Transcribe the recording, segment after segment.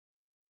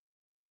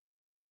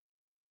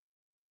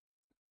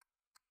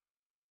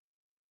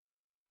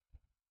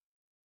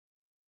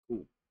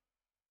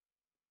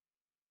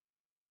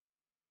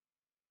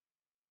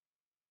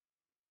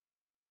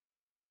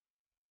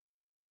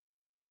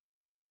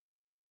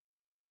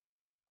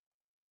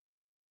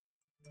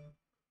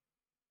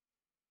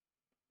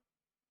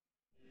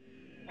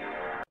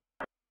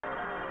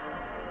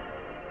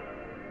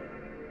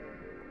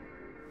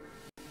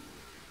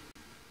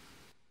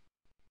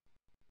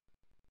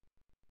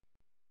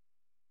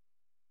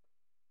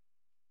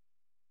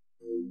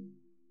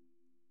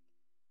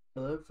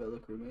Hello, fellow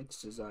crewmates.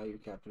 This is I, your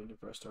captain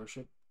of our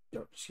starship,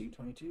 Dr.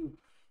 C-22.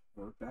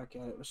 We're back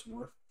at it with some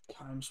more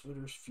Time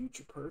Splitters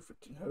Future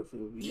Perfect, and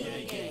hopefully we'll be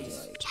done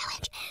tonight.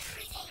 Challenge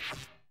everything.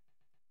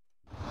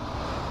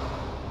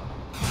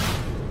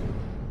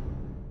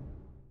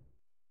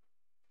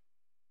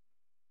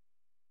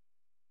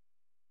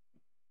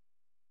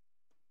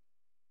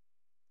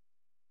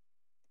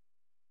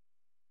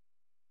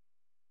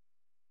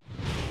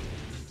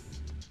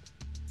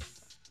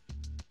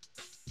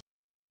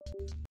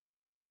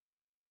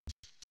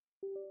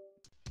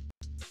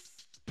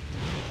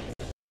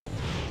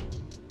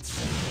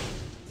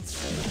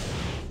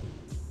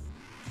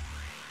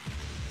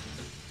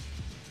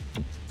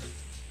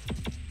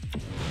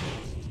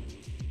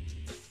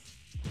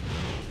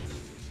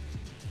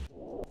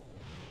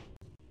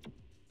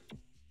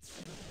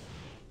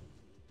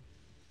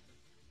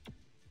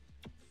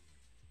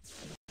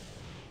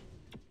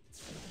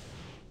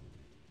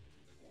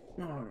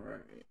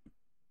 Alright.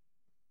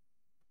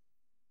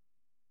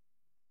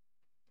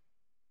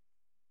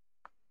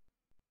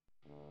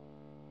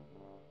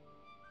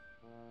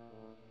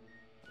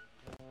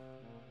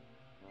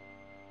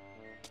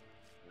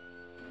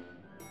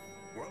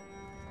 What?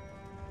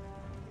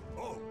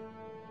 Oh!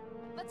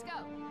 Let's go.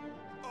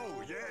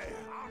 Oh, yeah!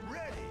 I'm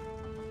ready!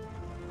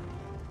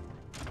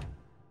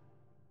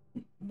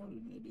 What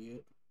an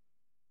idiot.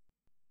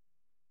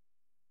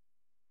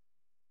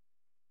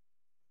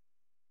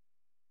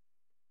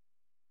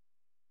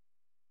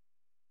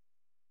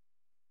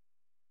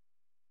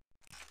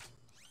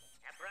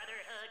 The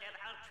Brotherhood of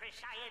Ultra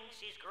Science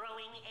is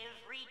growing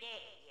every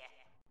day.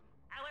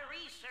 Our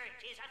research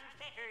is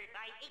unfettered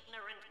by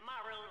ignorant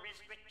moral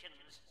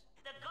restrictions.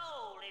 The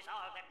goal is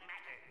all that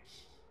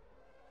matters.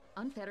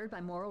 Unfettered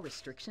by moral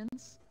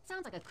restrictions?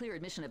 Sounds like a clear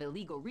admission of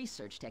illegal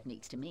research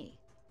techniques to me.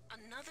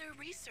 Another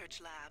research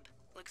lab.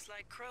 Looks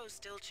like Crow's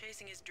still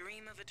chasing his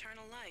dream of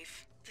eternal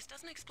life. This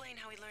doesn't explain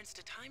how he learns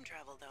to time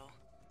travel, though.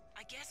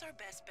 I guess our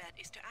best bet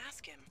is to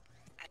ask him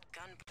at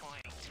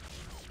gunpoint.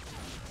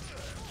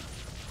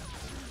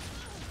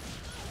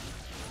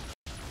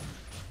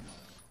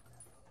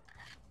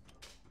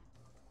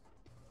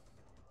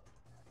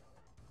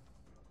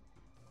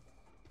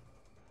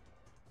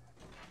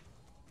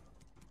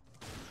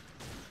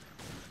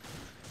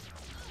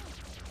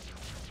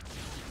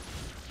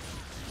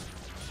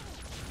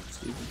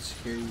 Stupid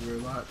scary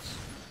robots.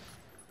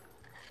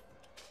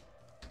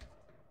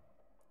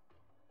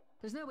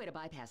 There's no way to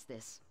bypass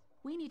this.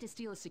 We need to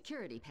steal a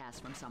security pass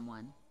from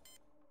someone.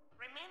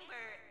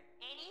 Remember,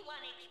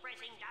 anyone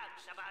expressing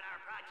doubts about our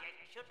project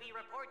should be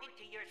reported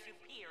to your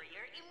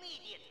superior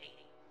immediately.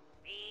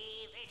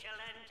 Be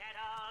vigilant at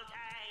all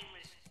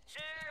times.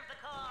 Serve the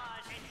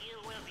cause and you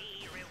will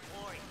be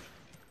rewarded.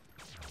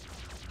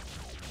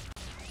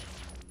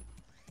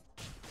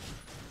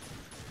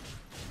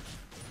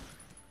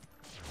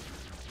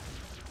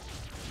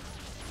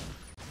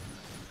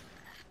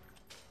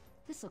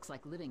 This looks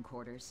like living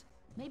quarters.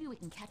 Maybe we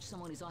can catch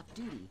someone who's off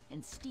duty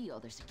and steal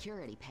their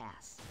security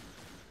pass.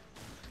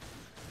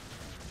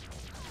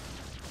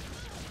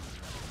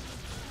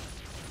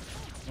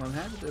 Well, I'm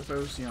happy they're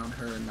focusing on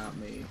her and not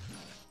me.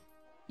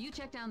 You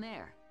check down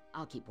there.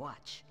 I'll keep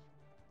watch.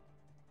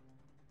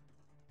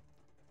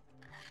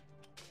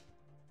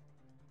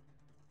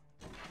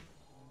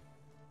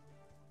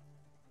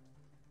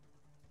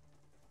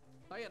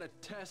 I had a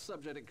test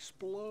subject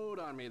explode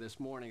on me this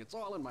morning. It's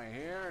all in my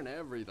hair and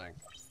everything.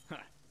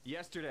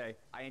 Yesterday,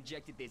 I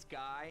injected this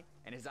guy,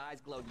 and his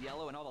eyes glowed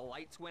yellow and all the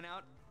lights went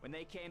out. When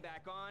they came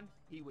back on,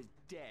 he was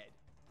dead.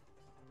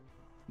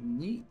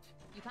 Neat.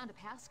 You found a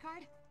pass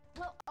card?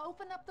 Well,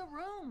 open up the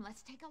room.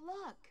 Let's take a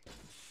look.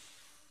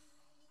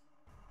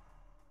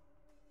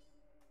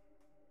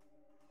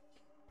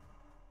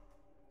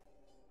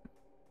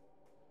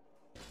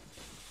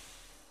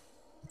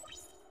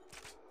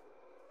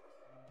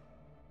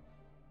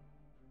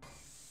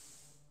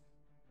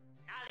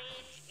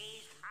 Knowledge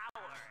is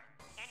power,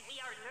 and we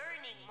are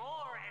learning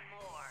more and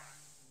more.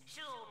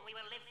 Soon we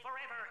will live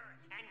forever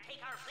and take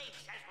our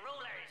place as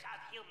rulers of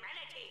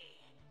humanity.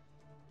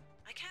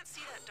 I can't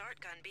see that dart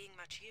gun being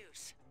much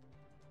use.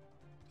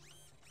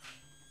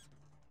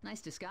 Nice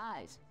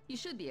disguise. You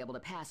should be able to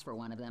pass for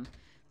one of them,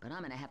 but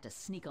I'm gonna have to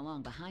sneak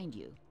along behind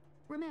you.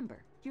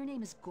 Remember, your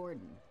name is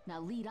Gordon.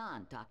 Now lead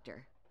on,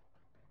 Doctor.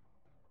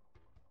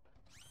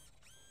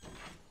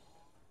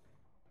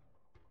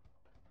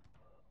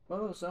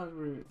 Well, it sounds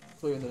pretty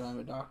clear that I'm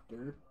a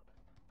doctor.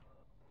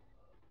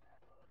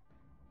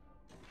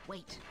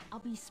 Wait, I'll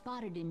be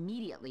spotted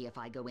immediately if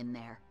I go in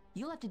there.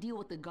 You'll have to deal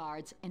with the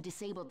guards and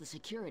disable the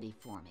security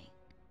for me.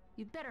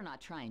 You'd better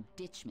not try and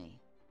ditch me.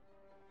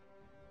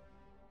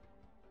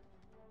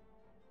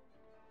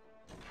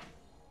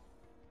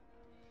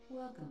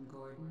 Welcome,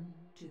 Gordon,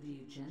 to the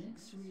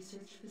Eugenics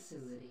Research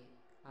Facility.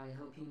 I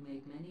hope you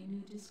make many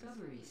new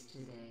discoveries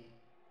today.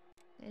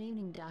 Good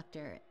evening,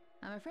 Doctor.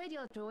 I'm afraid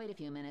you'll have to wait a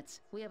few minutes.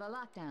 We have a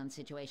lockdown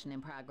situation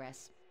in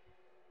progress.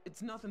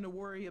 It's nothing to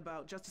worry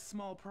about, just a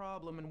small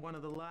problem in one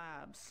of the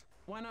labs.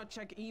 Why not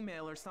check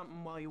email or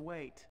something while you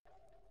wait?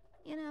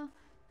 You know,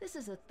 This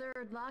is the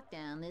third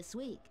lockdown this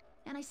week,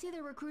 and I see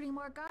they're recruiting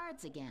more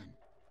guards again.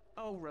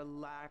 Oh,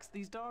 relax.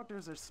 These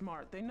doctors are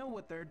smart. They know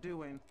what they're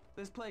doing.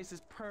 This place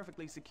is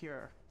perfectly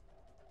secure.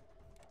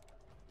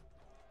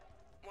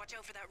 Watch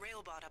out for that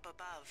railbot up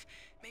above.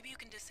 Maybe you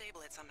can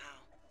disable it somehow.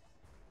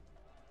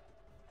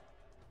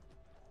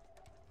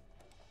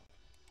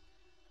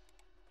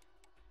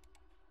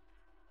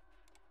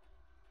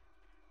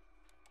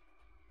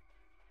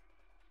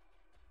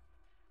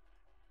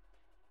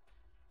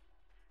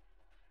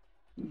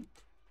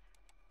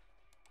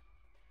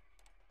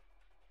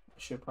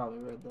 I should probably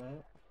read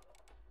that.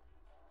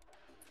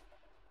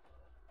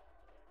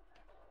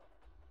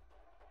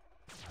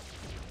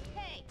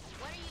 Hey,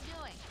 what are you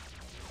doing?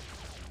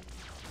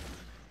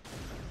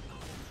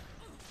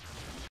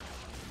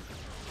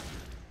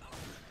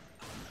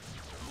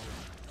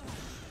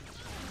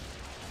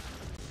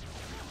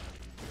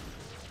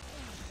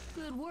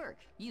 Good work,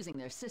 using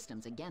their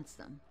systems against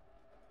them.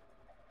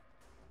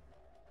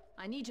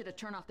 I need you to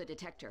turn off the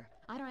detector.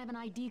 I don't have an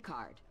ID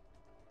card.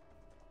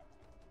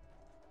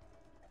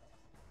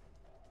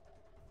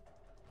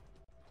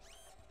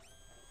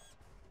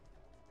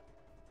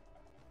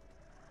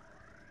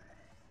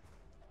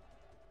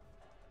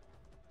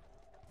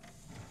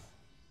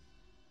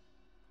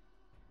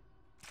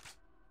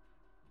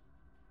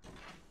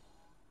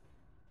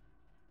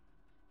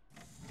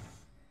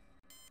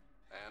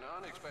 An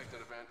unexpected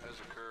event has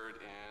occurred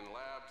in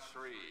Lab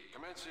 3,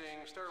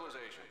 commencing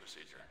sterilization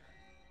procedure.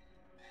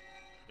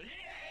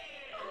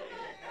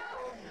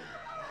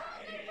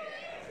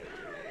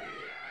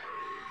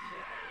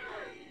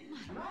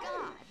 My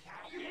God!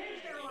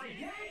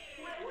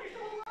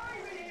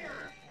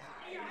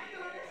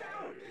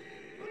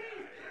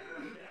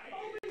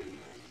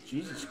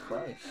 Jesus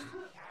Christ.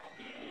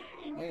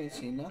 I didn't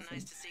see nothing.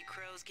 Nice to see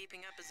Crow's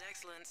keeping up his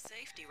excellent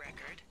safety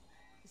record.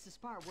 This is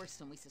far worse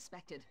than we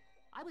suspected.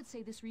 I would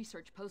say this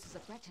research poses a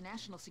threat to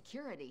national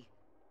security.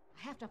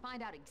 I have to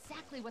find out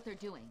exactly what they're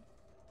doing.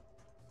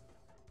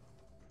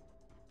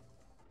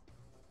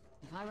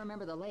 If I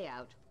remember the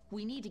layout,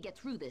 we need to get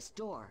through this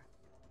door.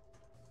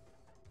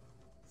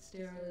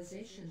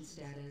 Sterilization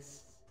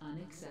status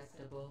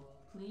unacceptable.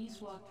 Please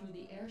walk through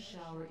the air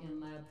shower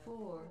in Lab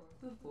 4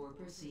 before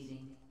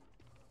proceeding.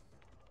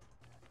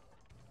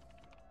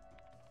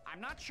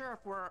 I'm not sure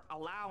if we're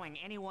allowing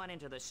anyone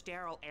into the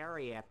sterile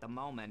area at the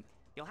moment.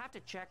 You'll have to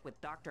check with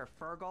Dr.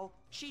 Fergal.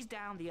 She's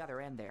down the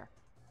other end there.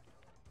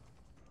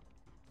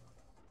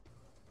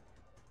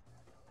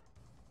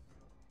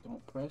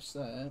 Don't press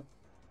that.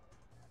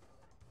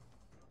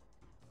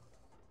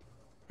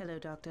 Hello,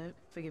 Doctor.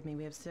 Forgive me,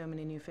 we have so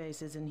many new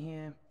faces in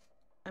here.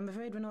 I'm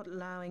afraid we're not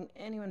allowing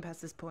anyone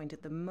past this point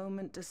at the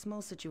moment. A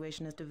small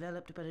situation has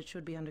developed, but it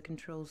should be under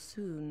control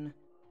soon.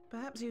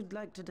 Perhaps you'd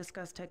like to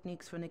discuss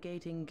techniques for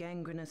negating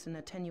gangrenous and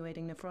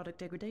attenuating nephrotic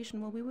degradation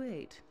while we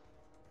wait.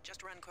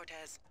 Just run,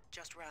 Cortez.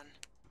 Just run.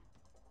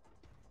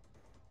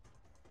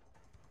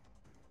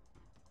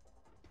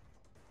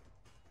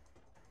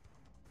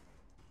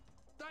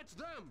 That's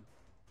them!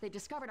 They've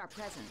discovered our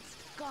presence.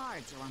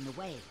 Guards are on the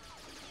way.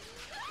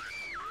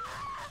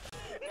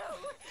 No!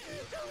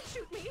 Don't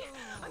shoot me!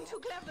 I'm too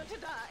clever to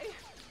die!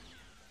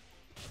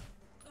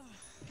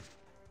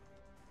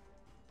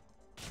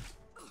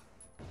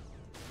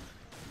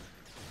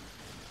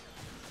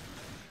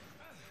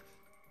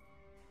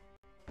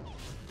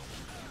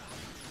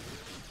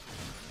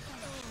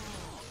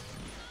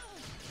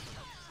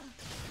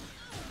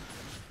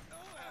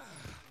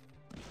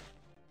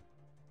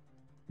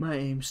 My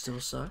aim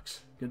still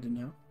sucks. Good to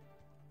know.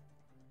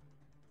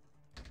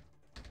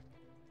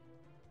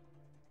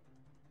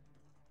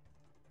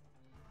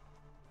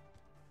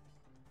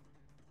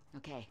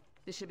 Okay,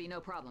 this should be no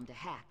problem to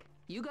hack.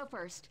 You go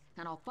first,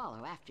 and I'll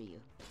follow after you.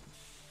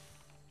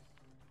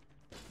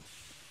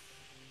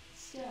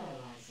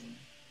 Sterilizing.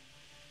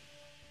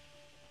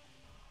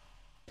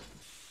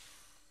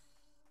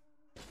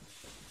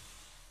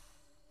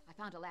 I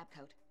found a lab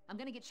coat. I'm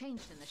gonna get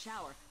changed in the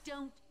shower.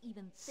 Don't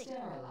even think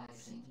about Sterilizing.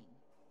 sneaking.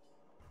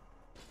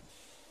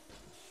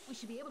 We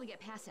should be able to get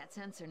past that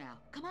sensor now.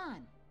 Come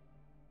on!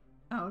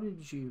 How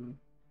did you?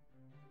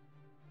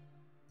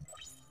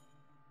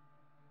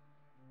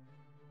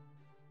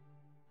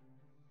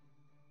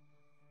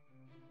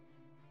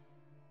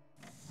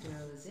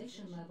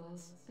 Sterilization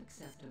levels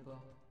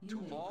acceptable. You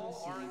To may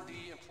all proceed. R&D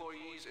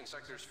employees in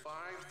sectors 5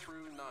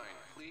 through 9,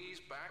 please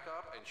back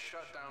up and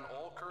shut down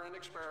all current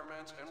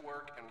experiments and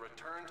work and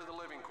return to the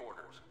living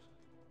quarters.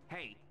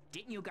 Hey,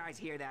 didn't you guys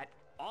hear that?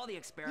 All the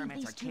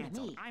experiments are these two to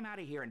canceled. me. I'm out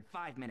of here in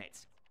 5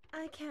 minutes.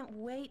 I can't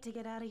wait to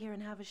get out of here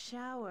and have a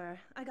shower.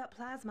 I got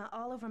plasma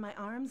all over my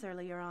arms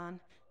earlier on.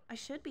 I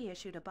should be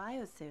issued a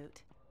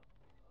biosuit.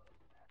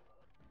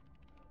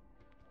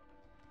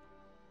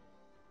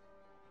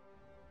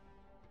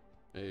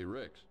 Hey,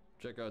 Rix,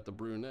 check out the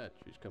brunette.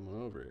 She's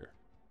coming over here.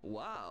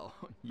 Wow,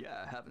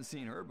 yeah, I haven't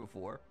seen her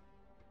before.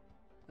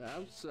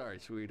 I'm sorry,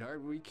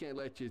 sweetheart. We can't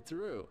let you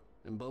through.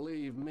 And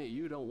believe me,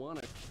 you don't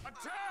want to.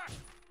 Attack!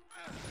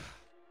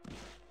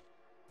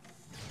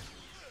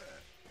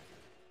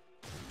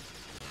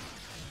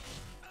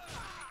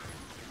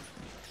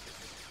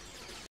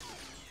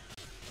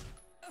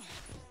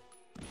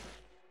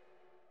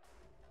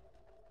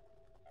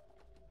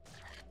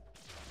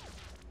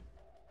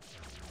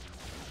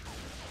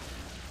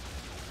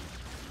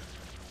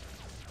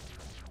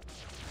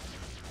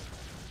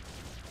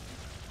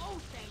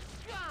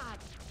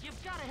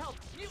 you've got to help.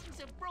 Mutants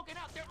have broken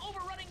out. They're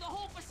overrunning the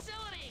whole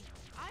facility.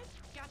 I've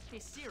got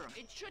this serum.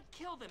 It should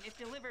kill them if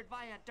delivered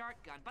via dart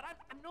gun, but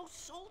I'm no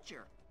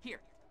soldier.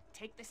 Here,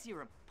 take the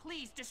serum.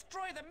 Please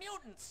destroy the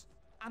mutants.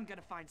 I'm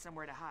gonna find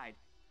somewhere to hide.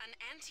 An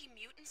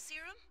anti-mutant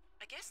serum?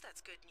 I guess that's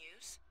good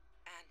news.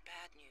 And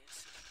bad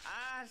news.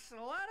 It's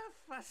a lot of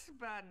fuss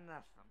about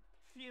nothing.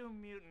 Few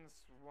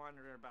mutants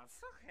wonder about.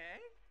 It's okay.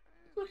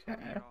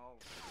 Okay.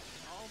 I'll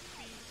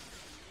be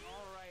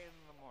all right in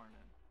the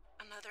morning.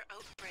 Another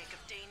outbreak of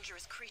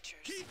dangerous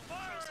creatures. Keep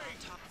Crow's firing!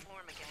 on top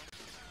form again.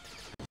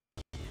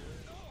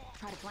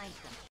 Try to flank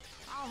them.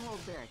 I'll hold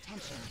their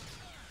attention.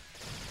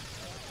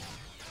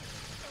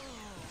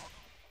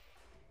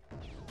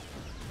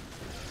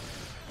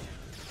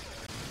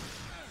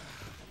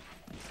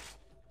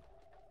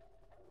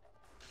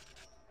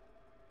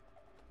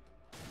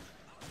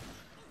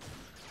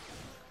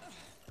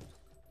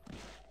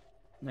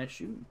 Nice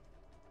shooting.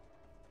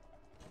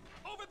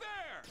 Over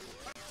there!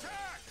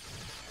 Attack!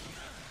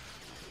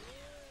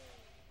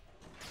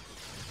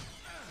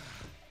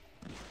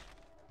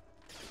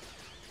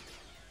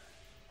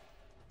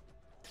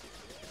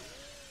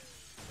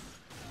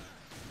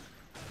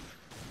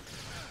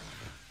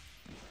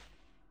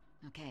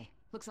 Okay,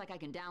 looks like I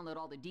can download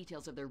all the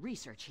details of their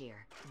research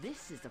here.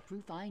 This is the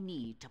proof I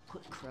need to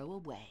put Crow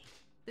away.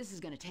 This is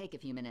gonna take a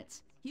few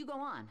minutes. You go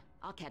on,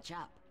 I'll catch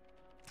up.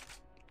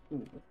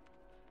 Ooh.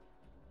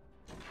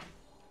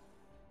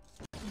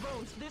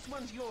 Bones, this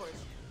one's yours.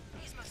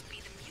 These must be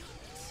the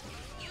mutants.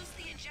 Use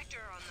the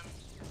injector on them.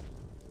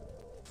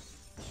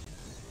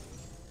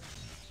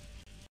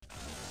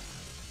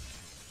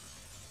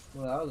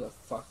 Well, that was a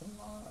fucking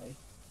lie.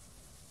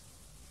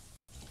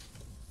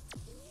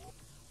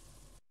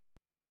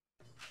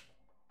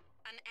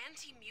 An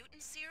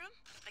anti-mutant serum?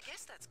 I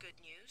guess that's good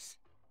news.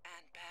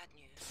 And bad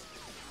news.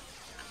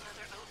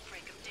 Another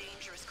outbreak of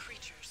dangerous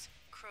creatures.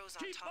 Crow's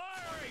on Keep top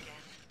form firing!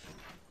 again.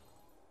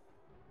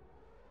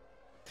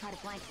 Try to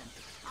flank them.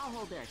 I'll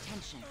hold their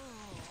attention.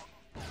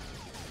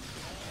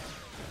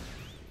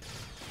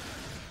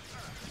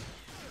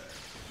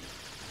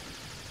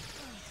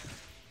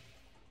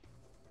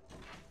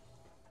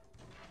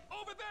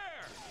 Over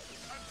there!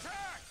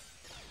 Attack!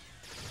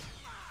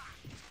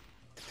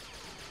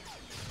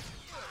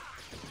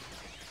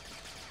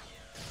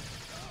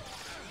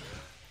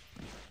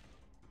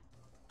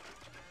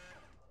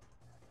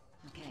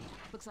 Okay,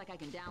 looks like I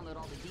can download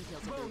all the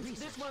details of their Bones,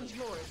 research. this one's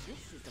yours.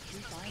 This is the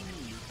proof I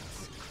need to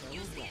put Crow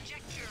Use the away.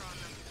 injector on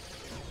them.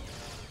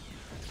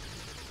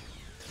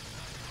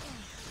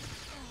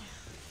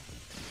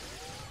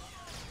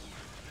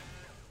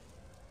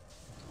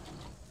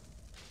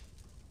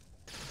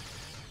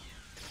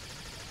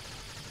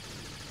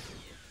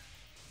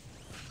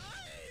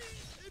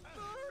 It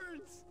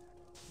burns!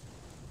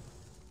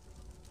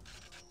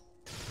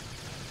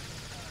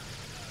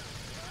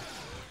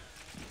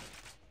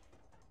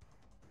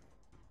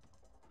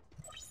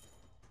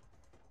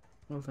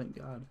 Oh, thank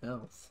God,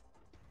 health.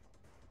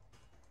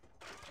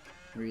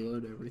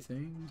 Reload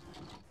everything.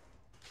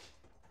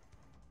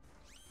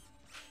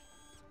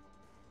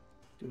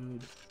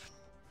 Good.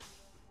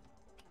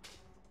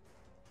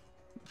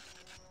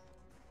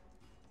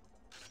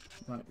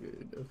 Not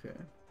good, okay.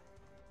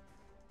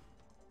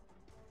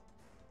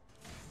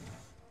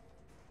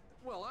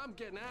 Well, I'm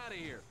getting out of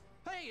here.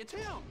 Hey, it's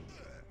him!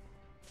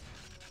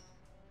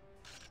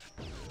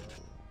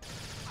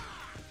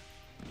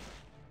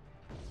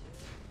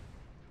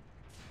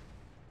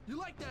 You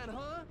like that,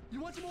 huh?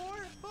 You want some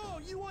more? Oh,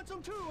 you want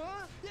some too,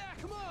 huh? Yeah,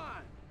 come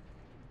on!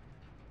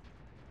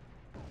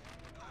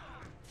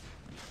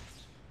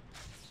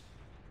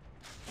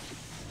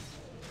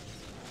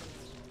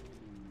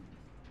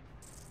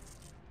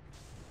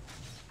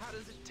 How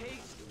does it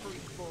taste,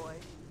 freak boy?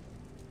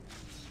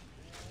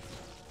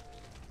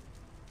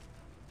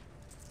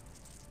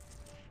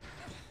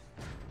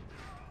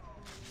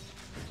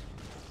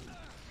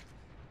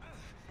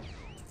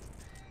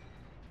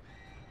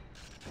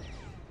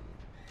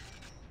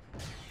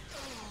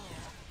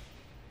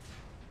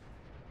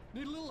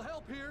 Need a little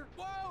help here.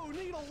 Whoa,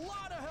 need a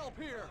lot of help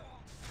here.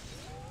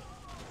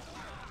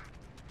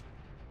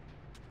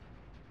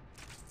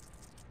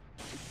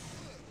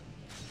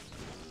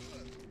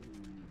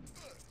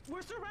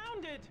 We're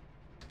surrounded!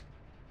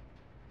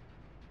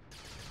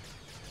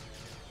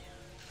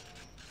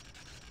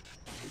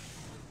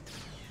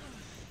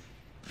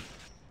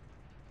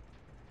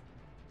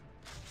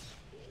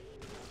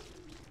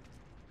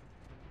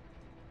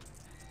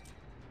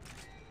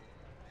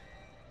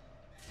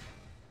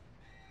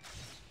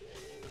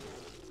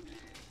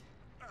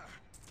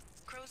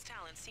 Crow's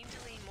talents seem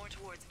to lean more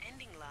towards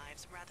ending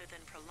lives rather than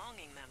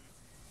prolonging them.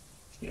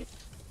 Shit.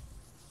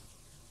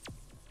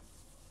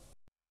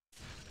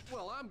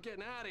 Well, I'm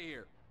getting out of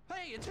here.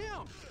 Hey, it's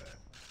him!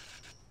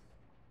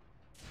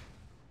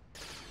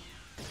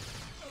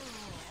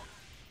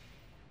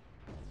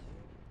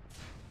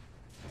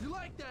 You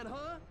like that,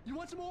 huh? You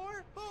want some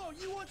more? Oh,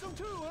 you want some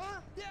too,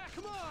 huh? Yeah,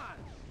 come on!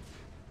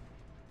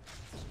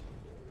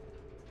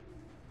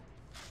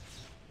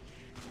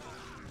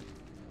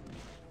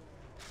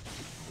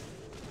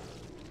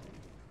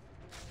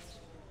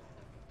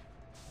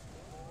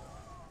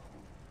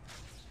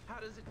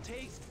 does it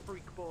taste,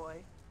 freak boy?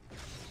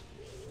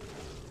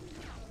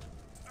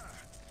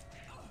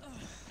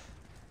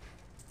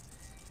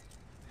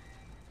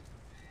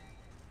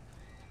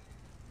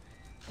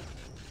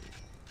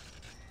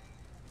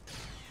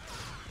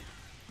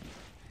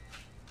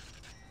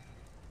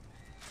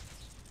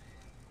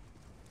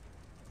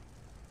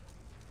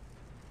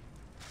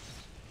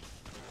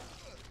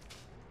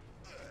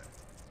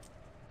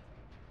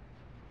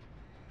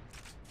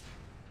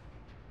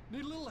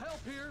 Need a little help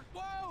here.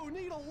 Whoa,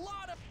 need a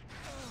lot of...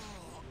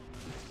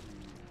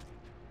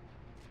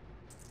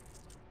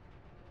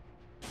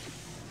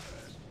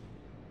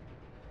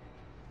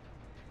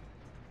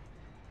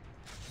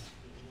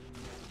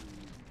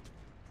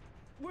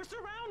 We're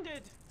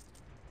surrounded!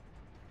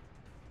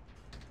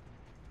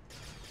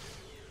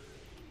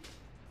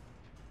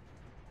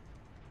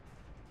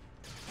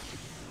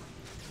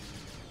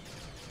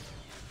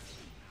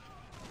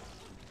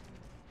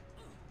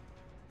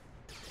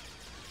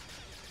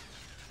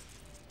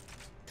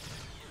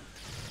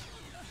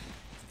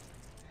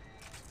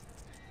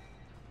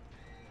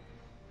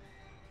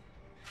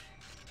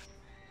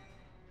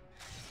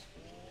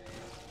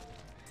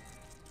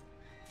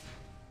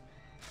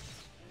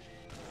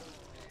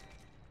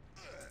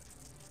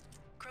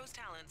 Crow's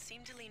talents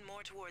seem to lean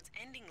more towards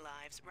ending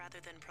lives rather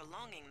than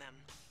prolonging them.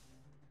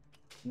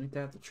 Ain't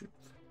that the truth?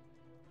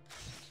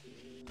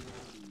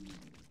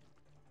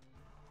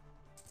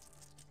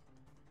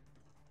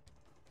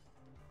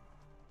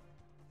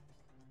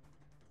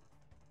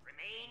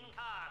 Remain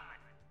calm.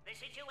 The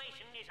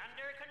situation is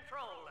under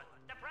control.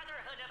 The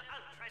Brotherhood of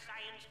Ultra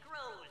Science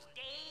grows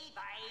day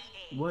by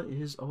day. What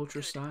is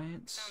Ultra Good.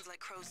 Science? Sounds like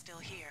Crow's still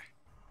here.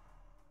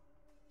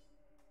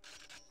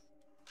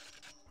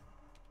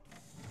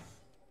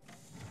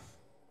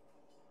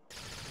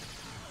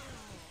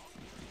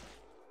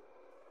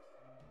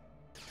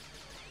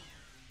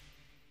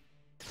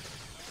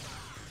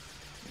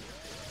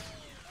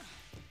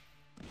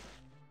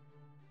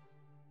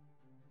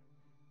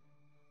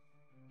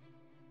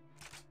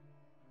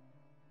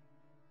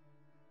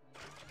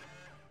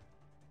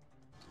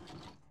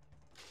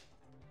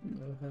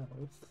 No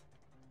health.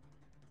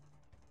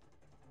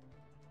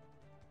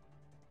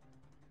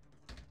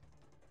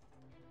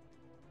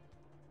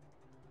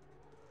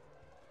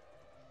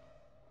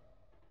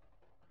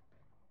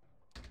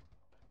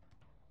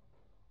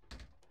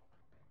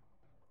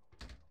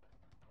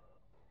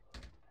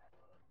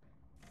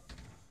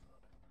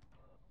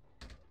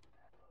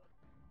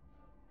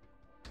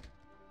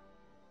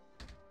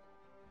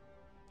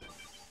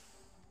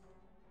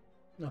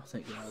 Oh,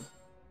 thank God.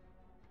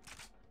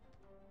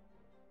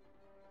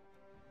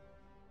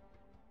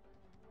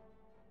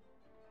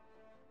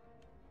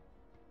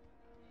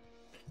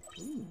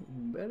 Ooh,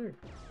 even better.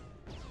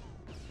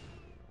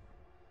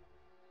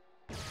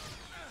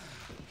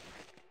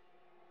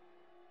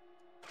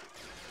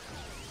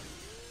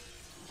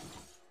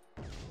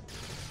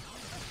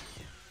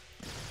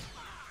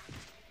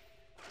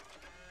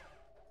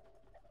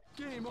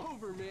 Game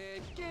over,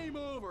 man. Game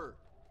over.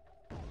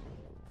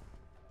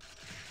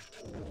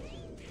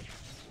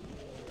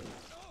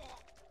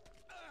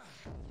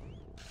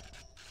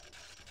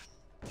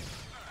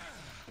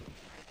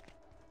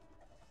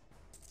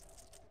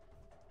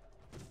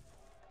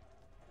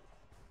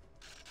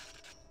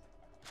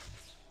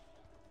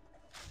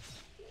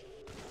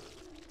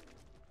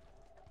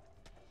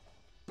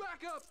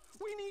 Backup!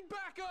 We need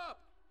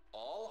backup!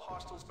 All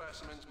hostile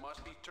specimens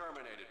must be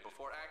terminated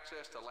before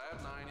access to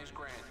Lab 9 is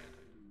granted.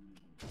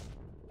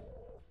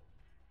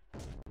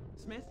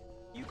 Smith,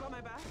 you got my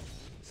back?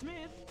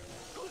 Smith,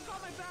 who's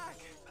got my back?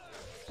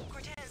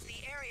 Cortez, the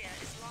area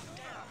is locked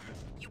down.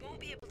 You won't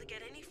be able to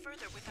get any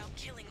further without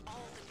killing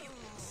all the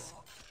mutants.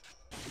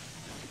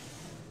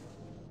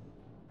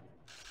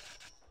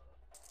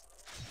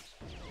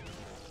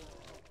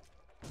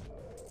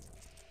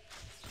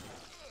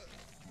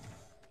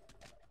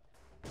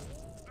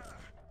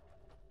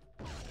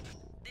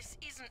 This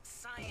isn't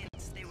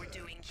science they were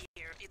doing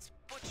here, it's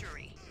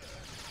butchery.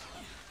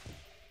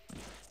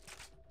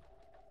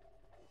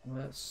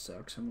 Well, that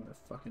sucks. I'm gonna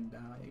fucking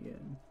die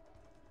again.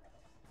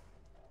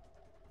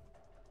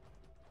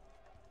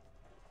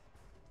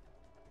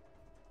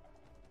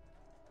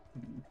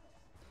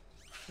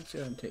 Let's go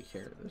ahead and take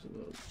care of this a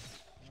little.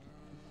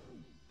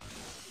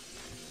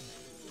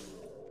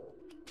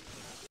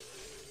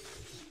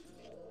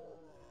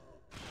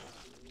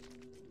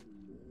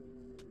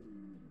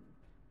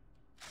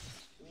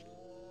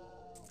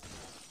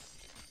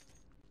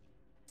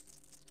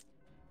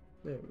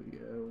 There we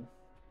go.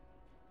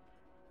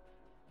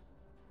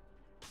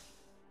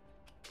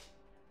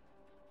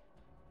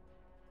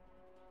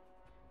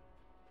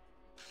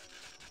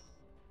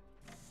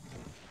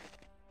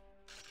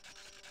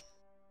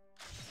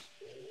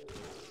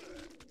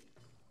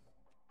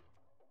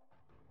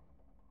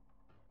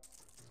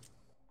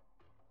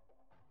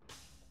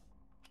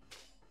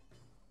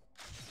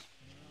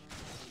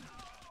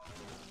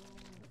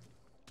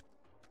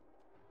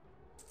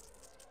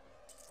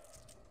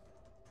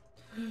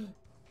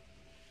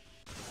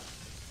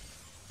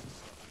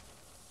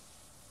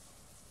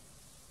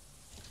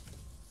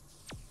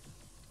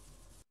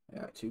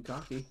 too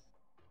cocky.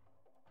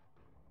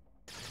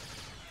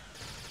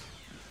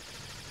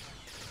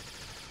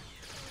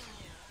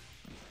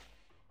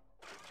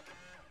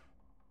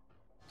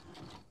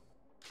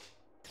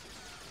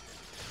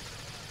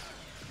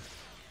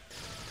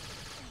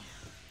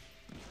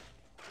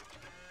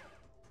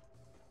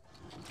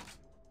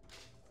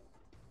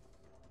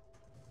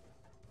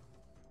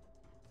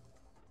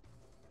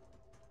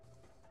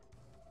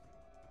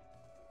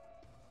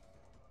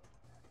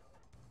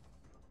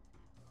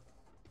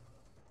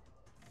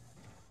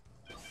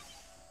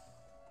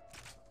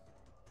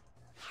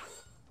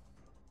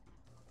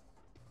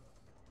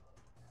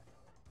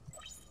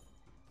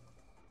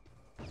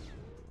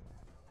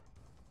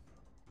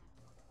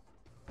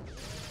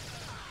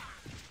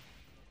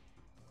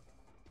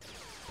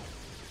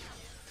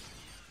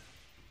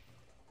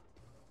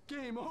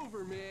 Game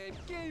over, man.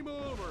 Game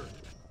over.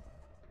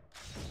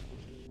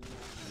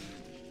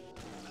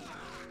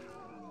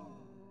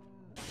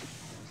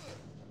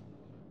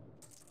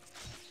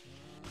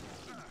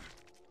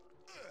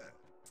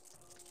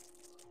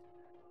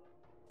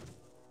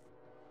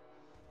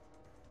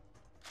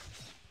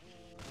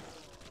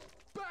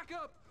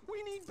 Backup!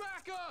 We need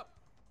backup!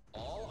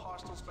 All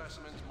hostile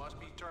specimens must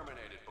be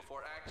terminated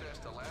before access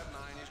to Lab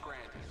 9 is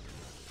granted.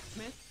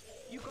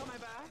 Smith, you got my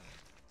back?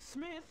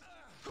 Smith,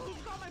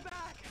 who's got my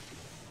back?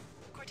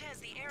 Cortez,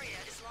 the area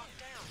is locked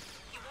down.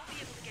 You won't be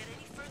able to get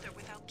any further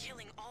without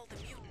killing all the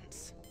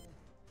mutants.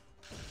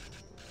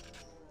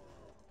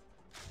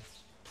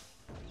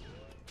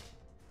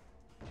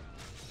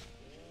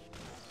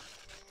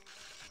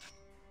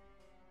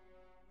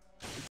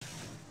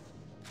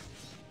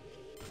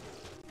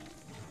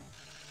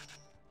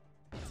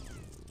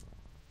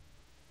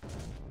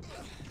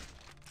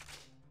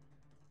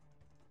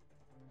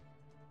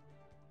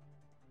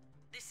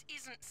 This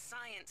isn't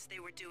science they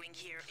were doing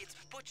here, it's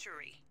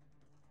butchery.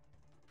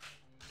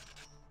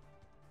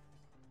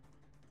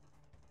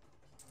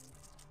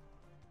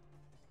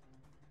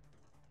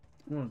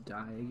 I'm gonna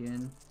die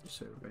again, just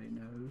so everybody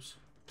knows.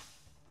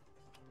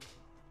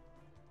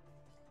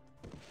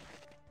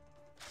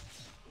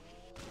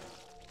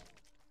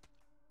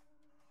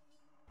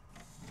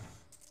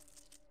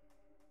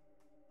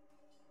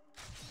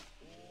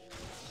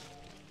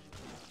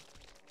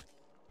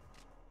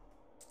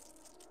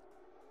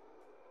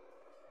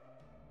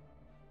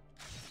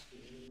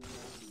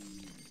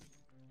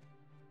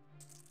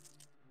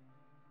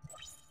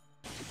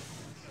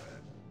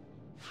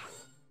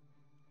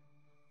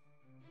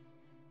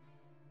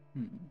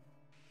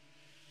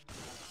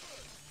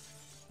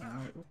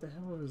 Alright, what the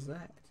hell is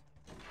that?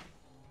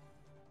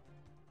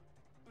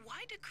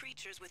 Why do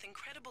creatures with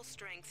incredible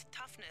strength,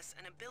 toughness,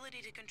 and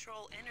ability to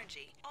control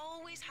energy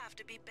always have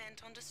to be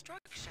bent on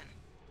destruction?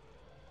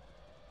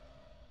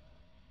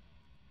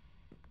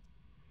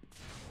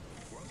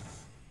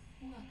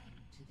 Welcome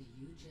to the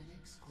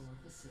Eugenics Core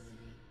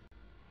Facility.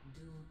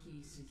 Dual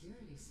key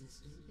security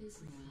system is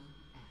now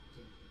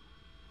active.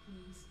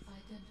 Please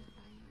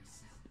identify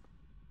yourself.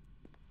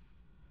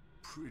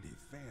 Pretty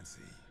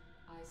fancy.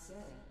 I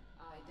said,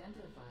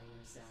 identify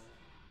yourself.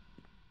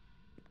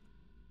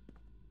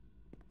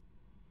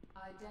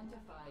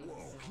 Identify Whoa,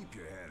 yourself. keep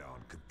your head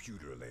on,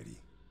 computer lady.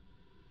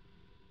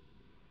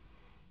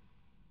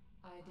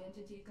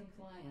 Identity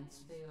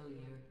compliance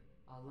failure.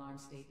 Alarm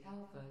state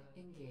alpha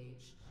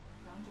engaged.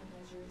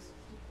 Countermeasures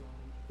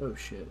deployed. Oh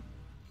shit.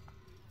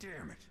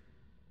 Damn it.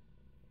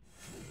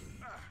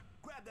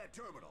 Grab that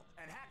terminal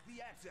and hack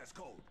the access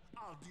code.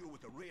 I'll deal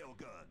with the rail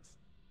guns.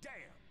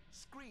 Damn,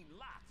 screen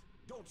locked.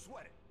 Don't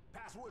sweat it.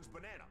 Password's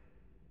banana.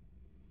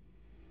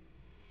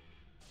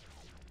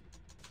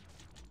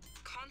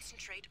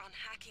 Concentrate on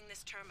hacking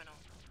this terminal.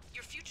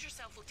 Your future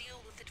self will deal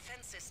with the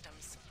defense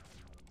systems.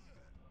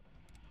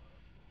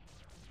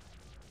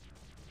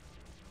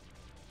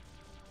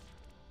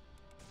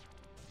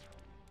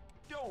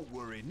 Don't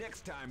worry,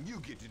 next time you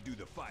get to do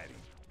the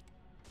fighting.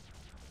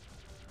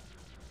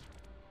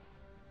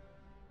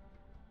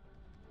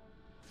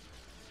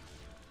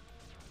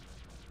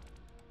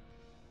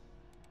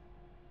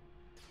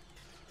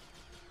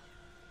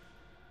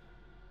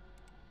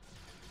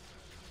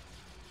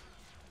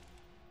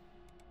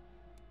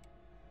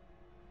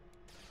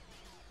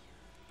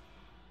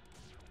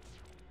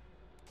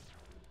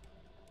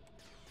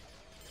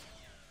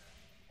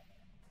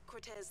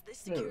 Cortez,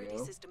 this There we security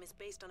go. system is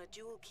based on a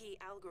dual-key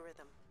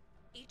algorithm.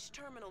 Each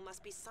terminal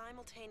must be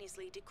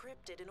simultaneously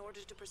decrypted in order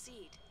to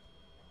proceed.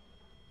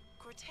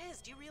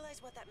 Cortez, do you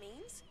realize what that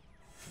means?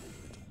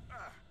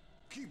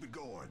 Keep it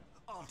going.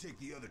 I'll take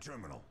the other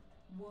terminal.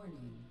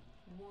 Warning.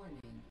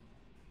 Warning.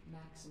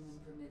 Maximum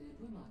permitted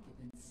room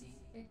occupancy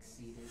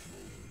exceeded.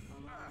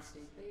 Alarm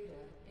state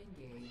beta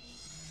engaged.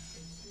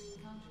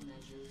 Extreme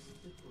countermeasures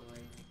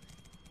deployed.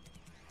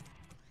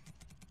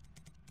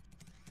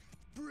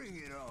 Bring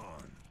it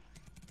on.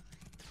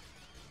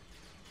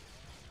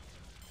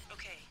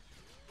 Okay.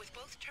 With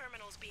both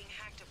terminals being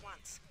hacked at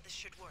once, this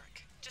should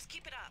work. Just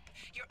keep it up.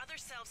 Your other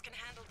selves can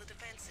handle the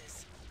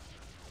defenses.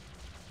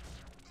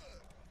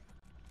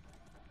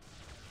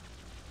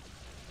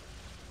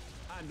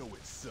 I know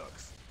it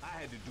sucks, I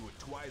had to do it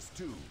twice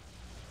too.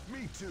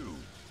 Me too.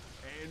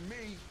 And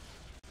me.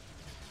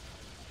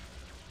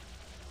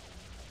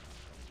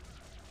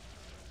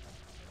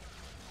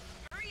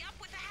 Hurry up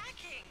with the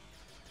hacking!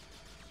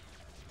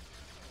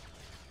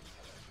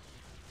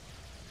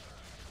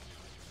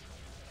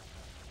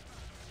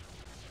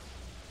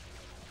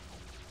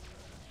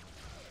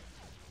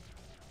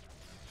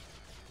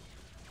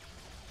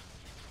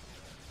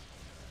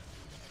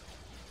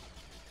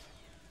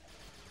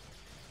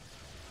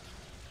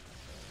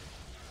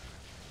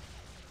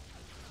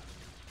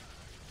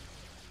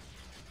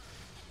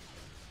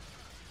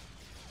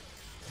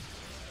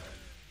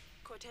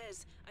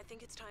 Cortez, I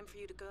think it's time for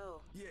you to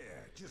go. Yeah,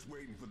 just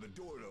waiting for the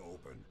door to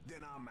open.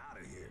 Then I'm out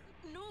of here.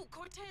 No,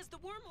 Cortez, the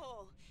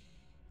wormhole!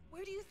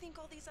 Where do you think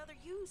all these other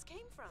U's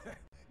came from?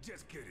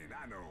 Just kidding,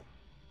 I know.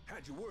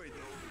 Had you worried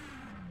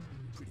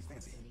though. Pretty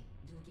fancy.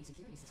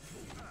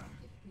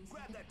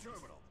 Grab that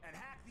terminal and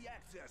hack the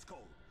access code.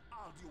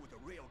 I'll deal with the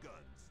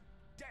railguns.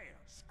 Damn,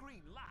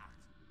 screen locked.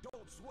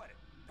 Don't sweat it.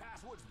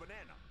 Password's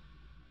banana.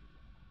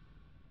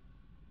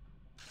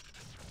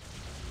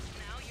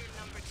 Now you're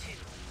number 2.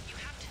 You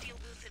have to deal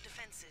with the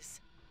defenses.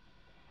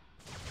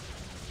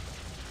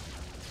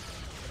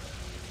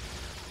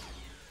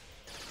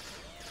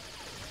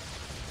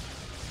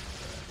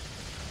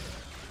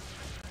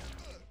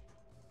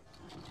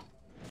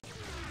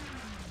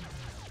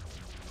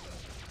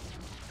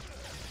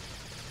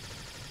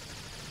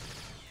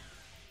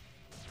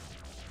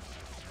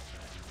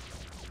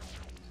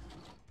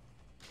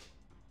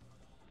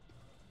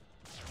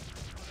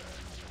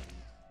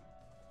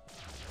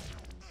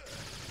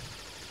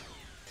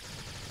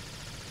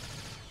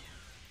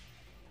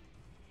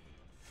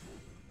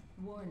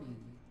 Warning.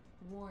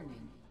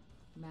 Warning.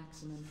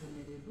 Maximum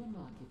permitted room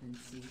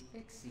occupancy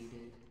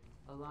exceeded.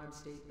 Alarm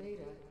state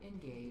beta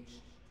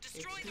engaged.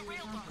 Destroy the Exterior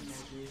rail box.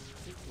 countermeasures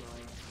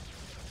deployed.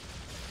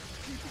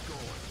 Keep it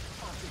going.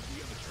 I'll take the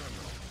other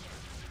terminal.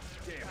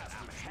 Damn it,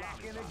 I'm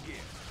hacking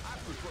again. I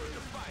prefer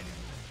to fight it.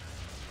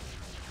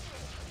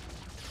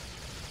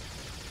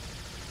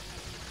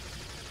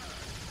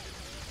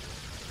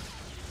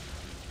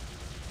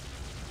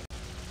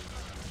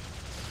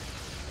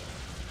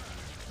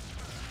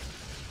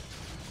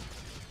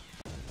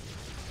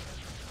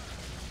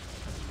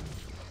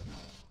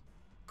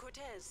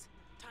 Cortez,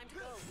 time to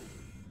go.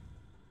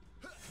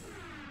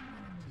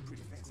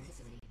 Pretty fancy.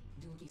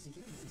 Dual key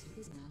security system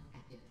is now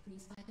active.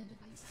 Please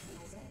identify yourself.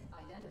 I said,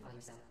 identify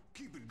yourself.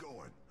 Keep it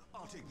going.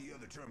 I'll take the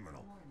other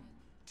terminal.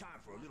 Time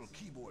for a little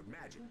keyboard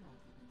magic.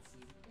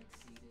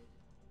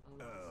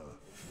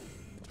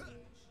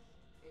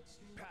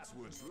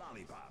 Password's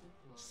lollipop.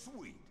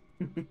 Sweet.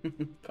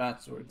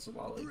 Passwords Bring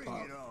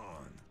lollipop. it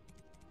on.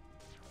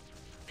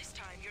 This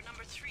time, you're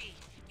number 3.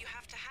 You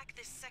have to hack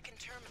this second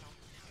terminal.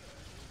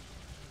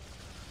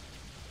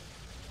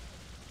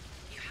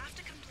 You have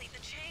to complete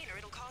the chain or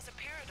it'll cause a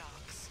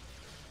paradox.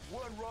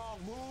 One wrong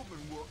move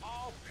and we're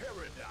all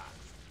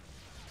paradoxed.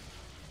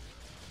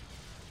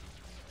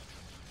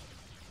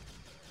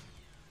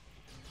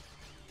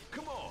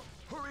 Come on,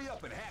 hurry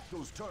up and hack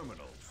those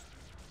terminals.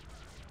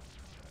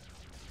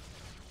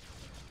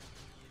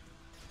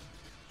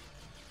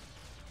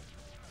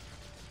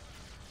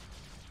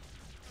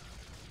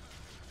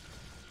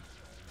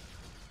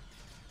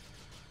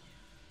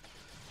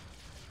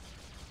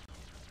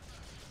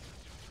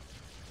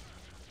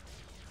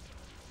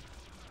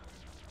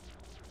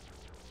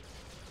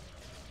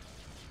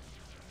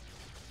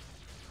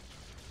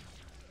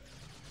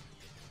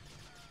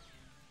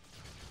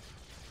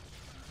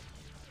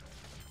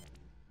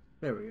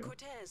 There we go.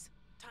 Cortez,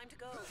 time to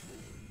go.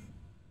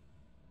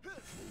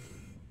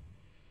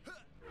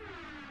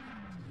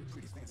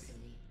 Pretty fancy.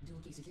 Dual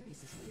key security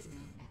system is now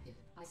active.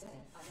 I said,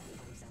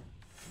 identify yourself.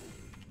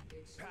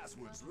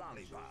 Password's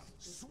lollipop.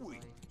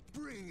 Sweet.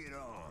 Bring it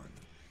on.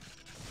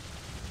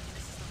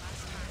 This is the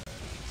last time.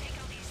 Take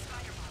out these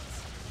spider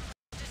bots.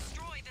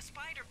 Destroy the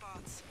spider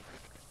bots.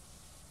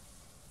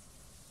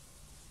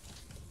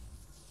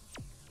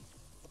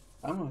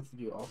 I'm gonna have to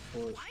do all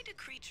four. Why do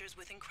creatures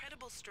with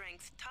incredible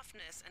strength,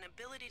 toughness, and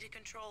ability to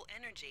control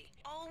energy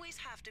always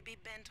have to be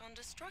bent on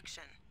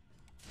destruction?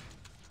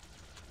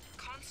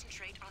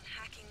 Concentrate on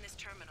hacking this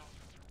terminal.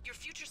 Your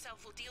future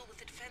self will deal with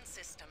the defense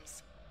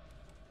systems.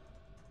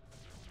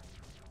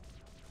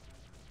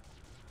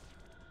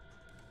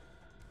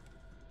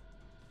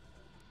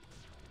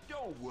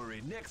 Don't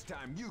worry, next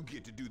time you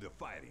get to do the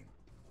fighting.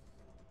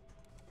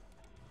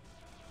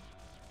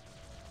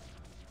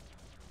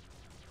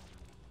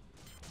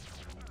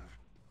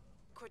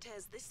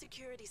 Cortez, this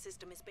security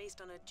system is based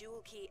on a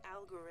dual-key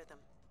algorithm.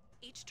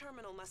 Each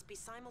terminal must be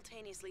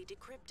simultaneously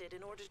decrypted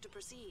in order to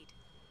proceed.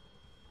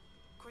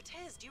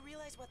 Cortez, do you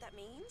realize what that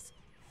means?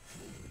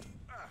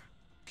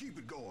 Keep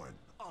it going.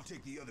 I'll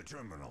take the other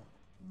terminal.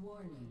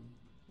 Warning.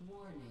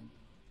 Warning.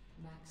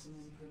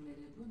 Maximum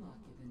permitted room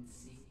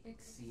occupancy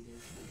exceeded.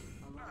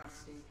 Alarm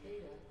state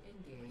beta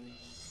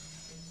engaged.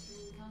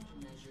 Extreme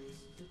countermeasures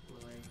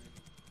deployed.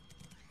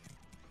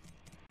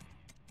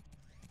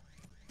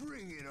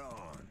 Bring it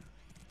on.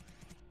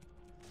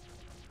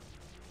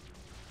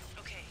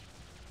 Okay,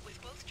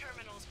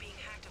 terminals being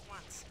hacked at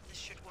once. This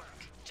should work.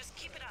 Just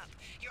keep it up.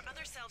 Your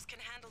other selves can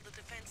handle the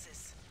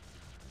defenses.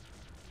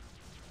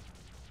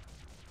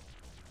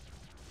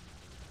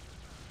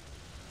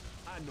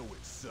 I know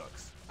it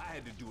sucks. I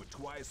had to do it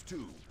twice,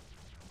 too.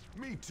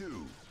 Me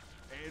too.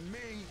 And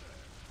me.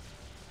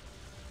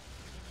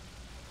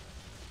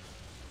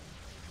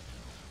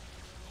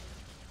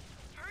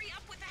 Hurry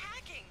up with the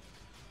hacking!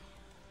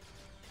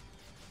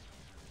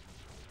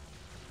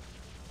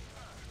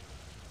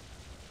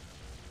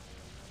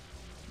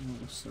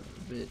 Oh, son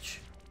of a bitch.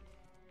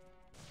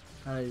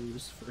 How did I do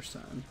this the first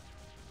time?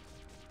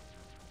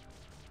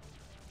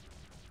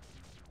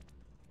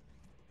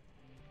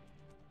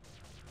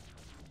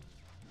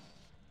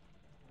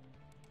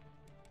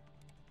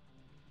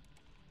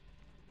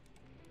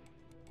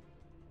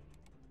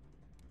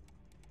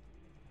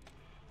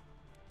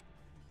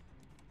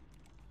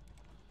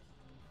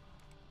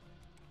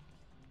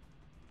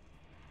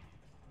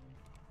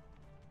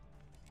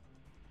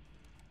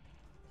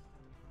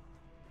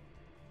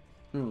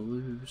 I'm gonna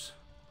lose.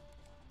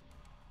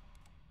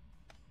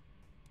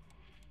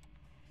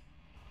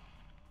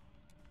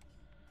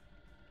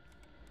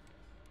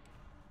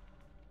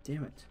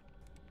 Damn it.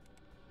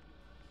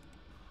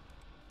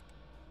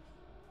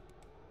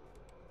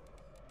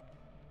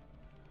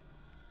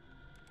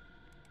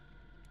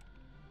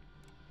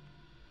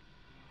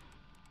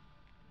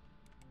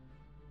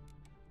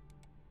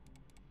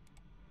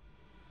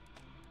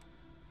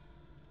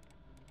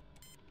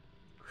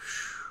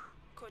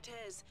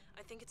 Cortez,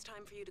 I think it's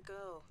time for you to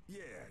go.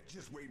 Yeah,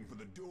 just waiting for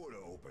the door to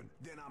open.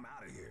 Then I'm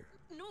out of here.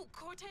 No,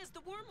 Cortez,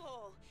 the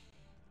wormhole!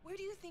 Where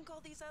do you think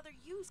all these other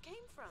yous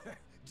came from?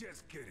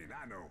 Just kidding,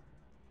 I know.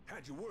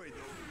 Had you worried,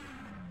 though.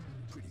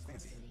 Pretty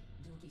fancy.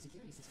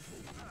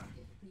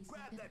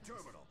 Grab that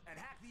terminal and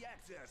hack the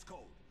access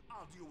code.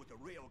 I'll deal with the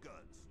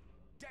railguns.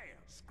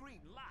 Damn, screen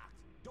locked.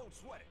 Don't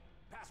sweat it.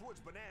 Password's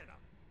banana.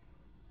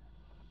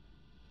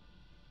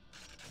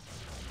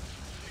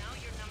 Now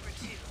you're number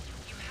 2.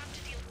 You have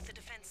to deal with the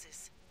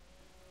defenses.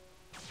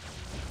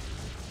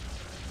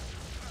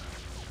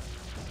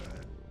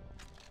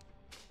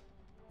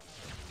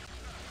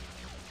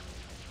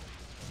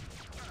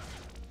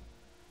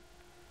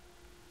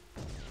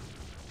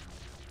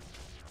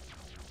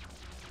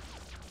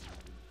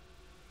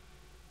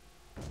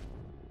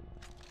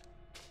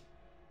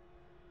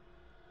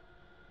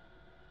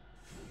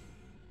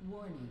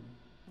 Warning.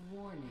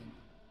 Warning.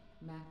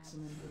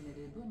 Maximum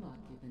permitted room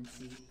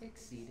occupancy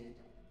exceeded.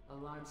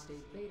 Alarm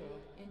state beta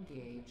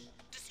engaged.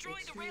 Destroy the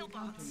Extreme rail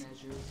bots.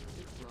 countermeasures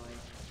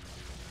deployed.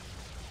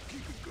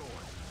 Keep it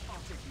going.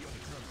 I'll take the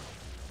other terminal.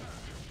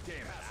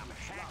 Damn it, I'm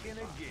hacking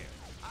again.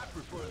 I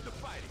prefer the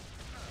fighting.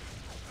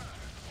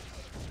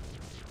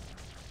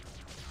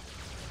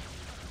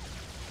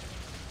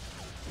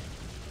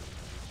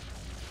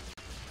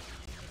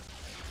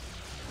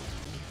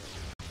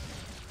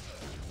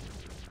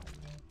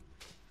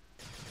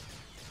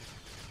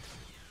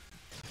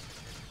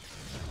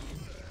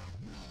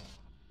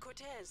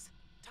 Cortez,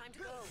 time to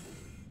go.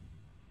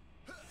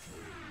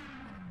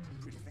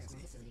 Pretty fancy.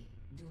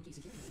 Dual-key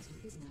security system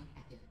is now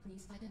active.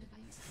 Please identify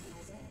yourself.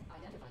 I said,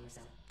 identify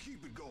yourself.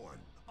 Keep it going.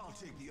 I'll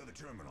take the other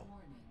terminal.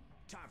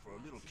 Time for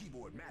a little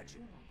keyboard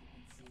magic.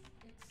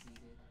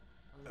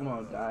 I'm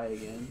gonna die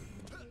again.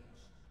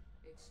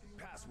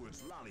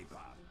 Password's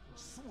lollipop.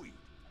 Sweet.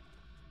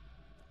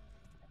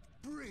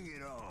 Bring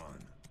it on.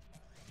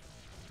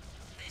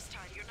 This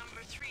time you're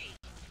number 3.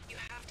 You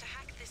have to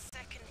hack this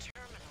second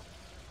terminal.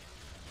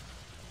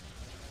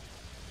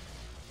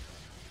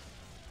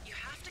 You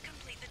have to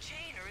complete the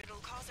chain or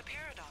it'll cause a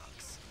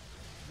paradox.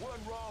 One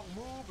wrong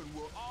move and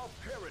we're all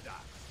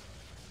paradox.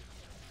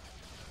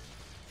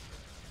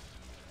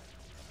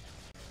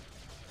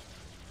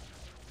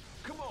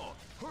 Come on,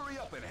 hurry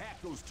up and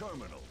hack those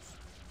terminals.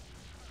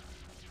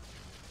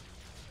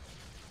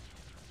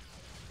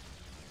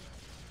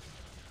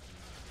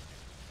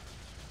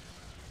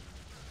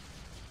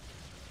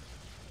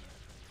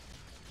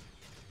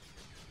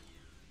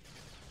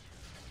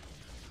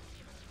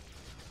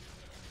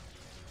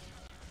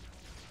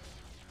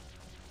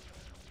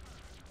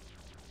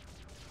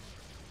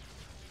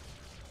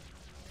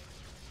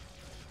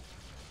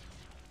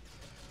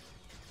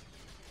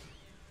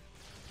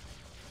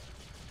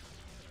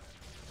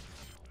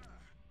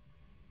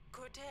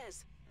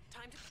 Cortez,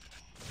 time to...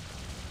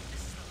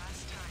 This is the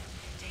last time.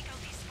 Take out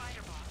these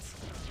spider bots.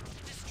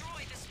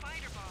 Destroy the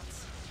spider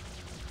bots.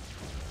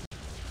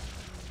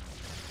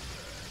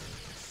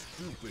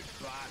 Stupid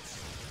bots.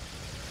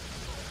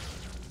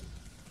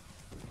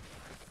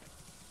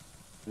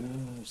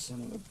 Oh,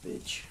 son of a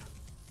bitch.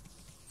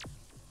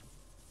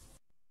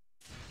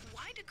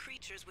 Why do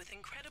creatures with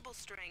incredible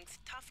strength,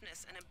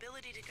 toughness, and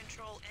ability to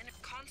control and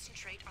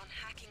concentrate on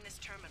hacking this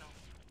terminal?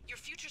 Your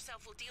future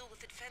self will deal with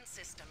defense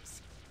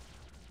systems.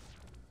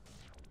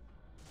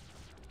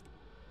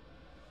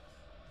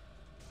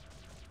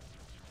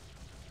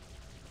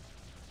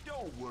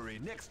 Don't worry,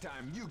 next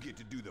time you get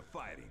to do the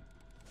fighting.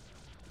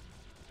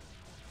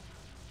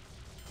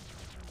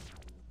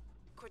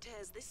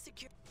 Cortez, this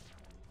secure...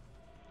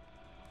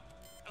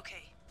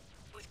 Okay,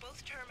 with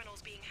both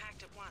terminals being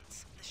hacked at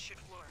once, this should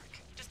work.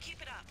 Just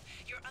keep it up.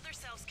 Your other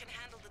selves can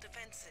handle the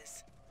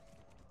defenses.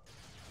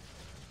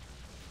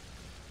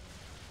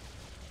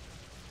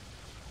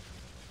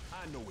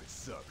 I know it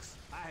sucks.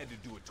 I had to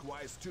do it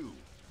twice too.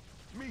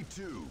 Me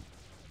too.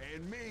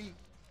 And me.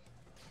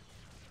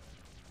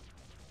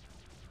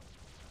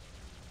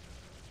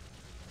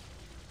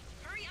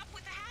 Hurry up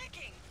with the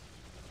hacking!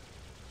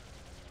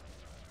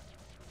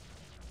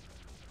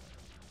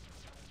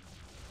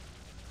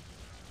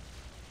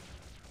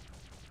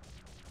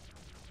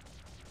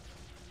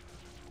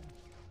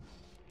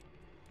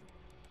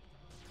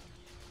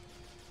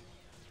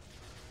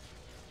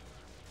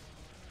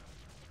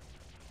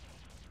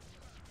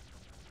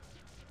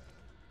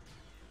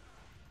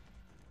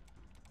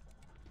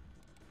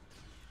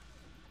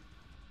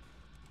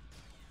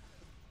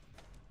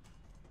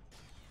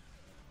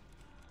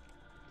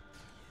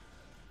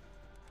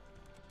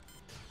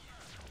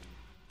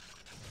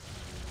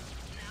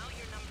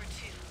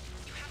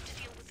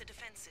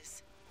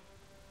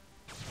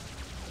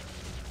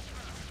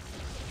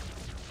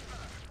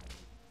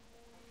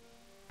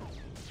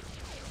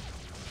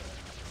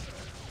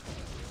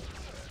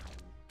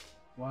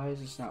 Why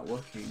is this not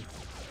working?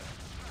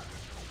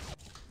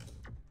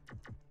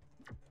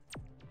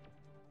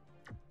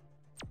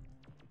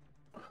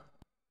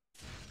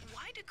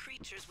 Why do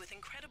creatures with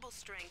incredible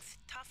strength,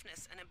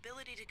 toughness, and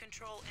ability to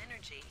control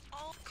energy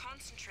all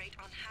concentrate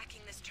on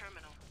hacking this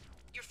terminal?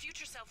 Your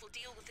future self will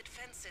deal with the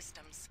defense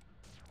systems.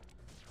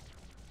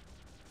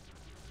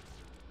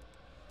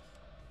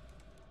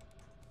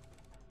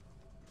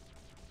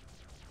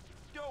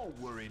 Don't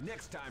worry,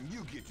 next time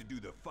you get to do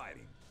the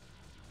fighting.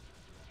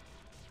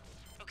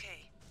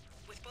 Okay,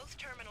 with both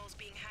terminals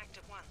being hacked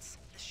at once,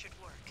 this should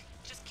work.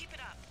 Just keep it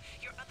up.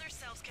 Your other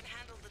selves can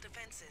handle the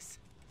defenses.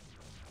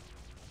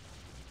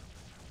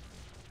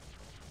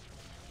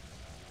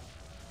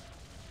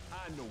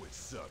 I know it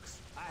sucks.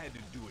 I had to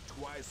do it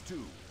twice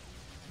too.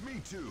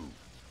 Me too.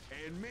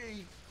 And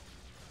me.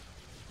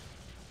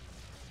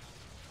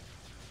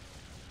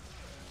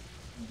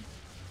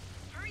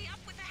 Hurry up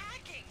with the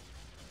hacking!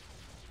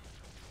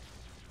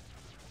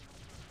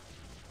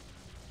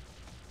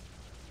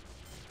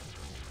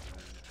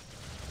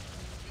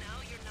 Now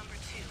you're number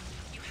 2.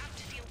 You have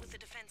to deal with the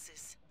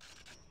defenses.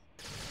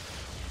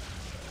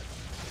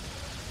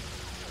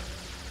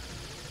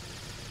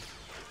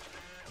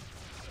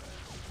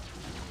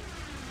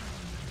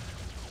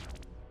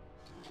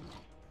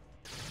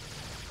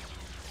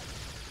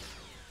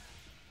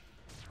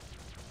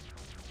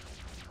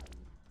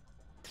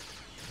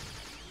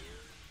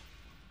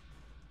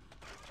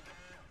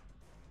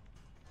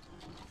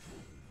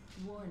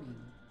 Warning.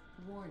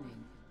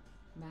 Warning.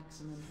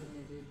 Maximum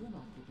permitted room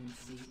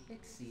occupancy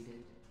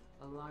exceeded.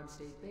 Alarm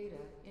state beta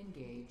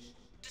engaged.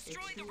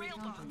 Destroy the Exterior rail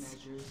box.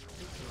 countermeasures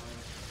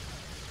deployed.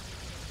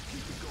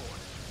 Keep it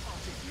going.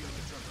 I'll take the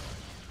other terminal.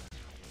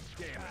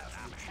 Damn it,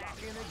 I'm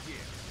hacking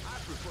again. I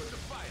prefer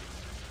the fighting.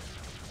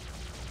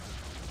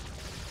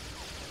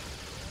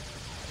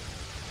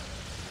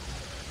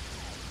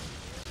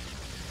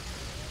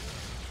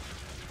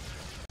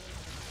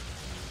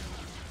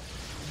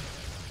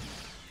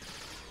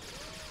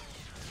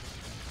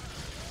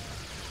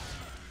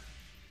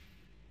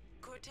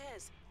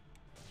 Cortez.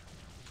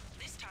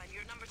 This time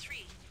you're number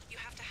 3. You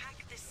have to hack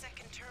this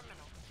second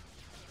terminal.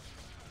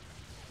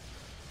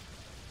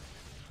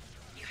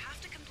 You have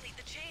to complete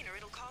the chain or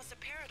it'll cause a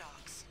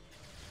paradox.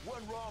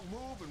 One wrong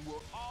move and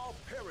we're all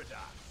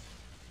paradox.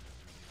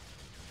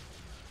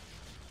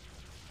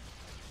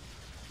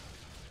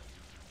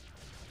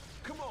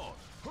 Come on,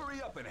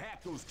 hurry up and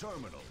hack those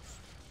terminals.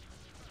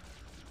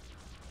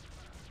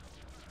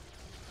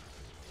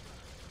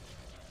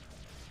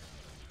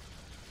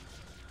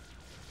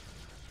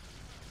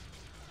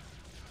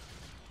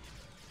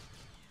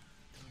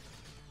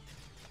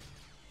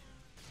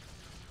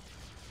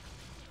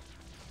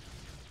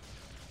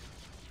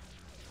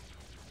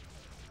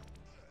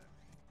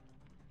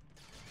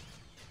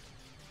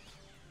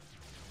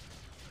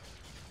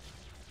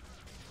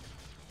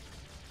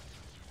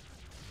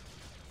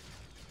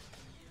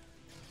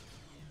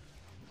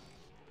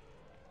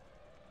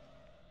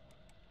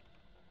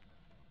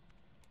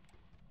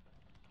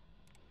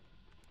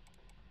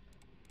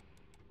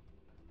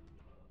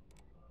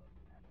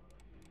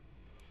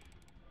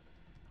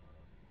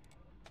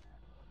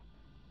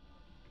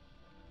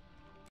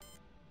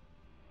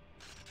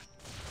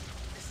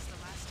 This is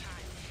the last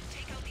time.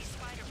 Take out these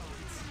spider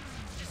bots.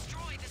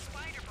 Destroy the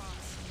spider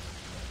bots.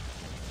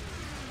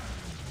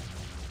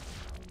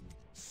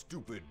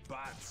 Stupid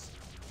bots.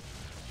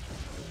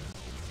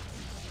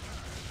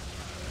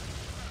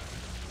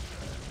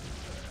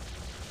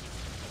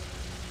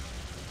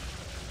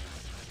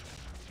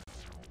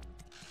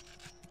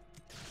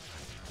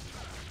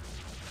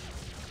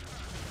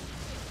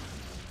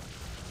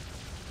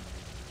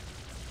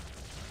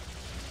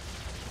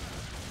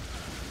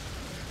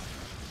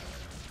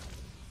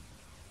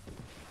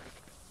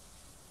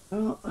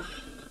 Well,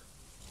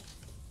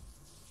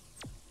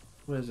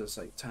 what is this,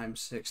 like times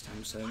 6,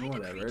 times 7, Why do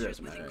whatever, it creatures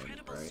doesn't with matter anymore,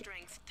 incredible right?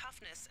 strength,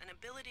 toughness, and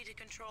ability ability to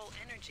control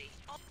energy.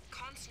 I'll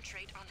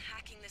concentrate on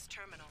hacking this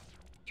terminal.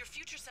 Your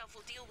future self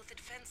will deal with the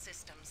defense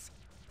systems.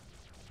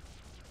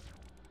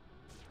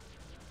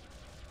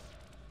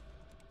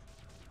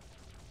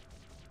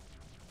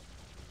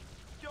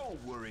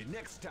 Don't worry,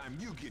 next time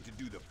you get to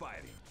do the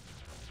fighting.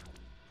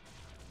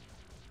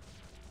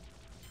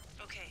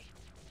 Okay,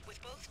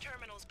 with both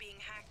terminals being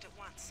hacked at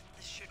once,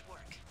 this should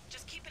work.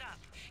 Just keep it up.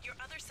 Your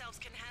other selves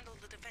can handle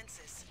the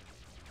defenses.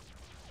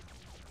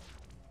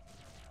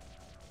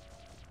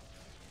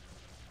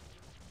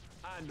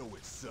 I know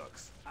it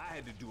sucks. I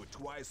had to do it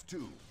twice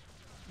too.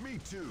 Me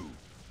too.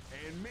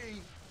 And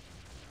me.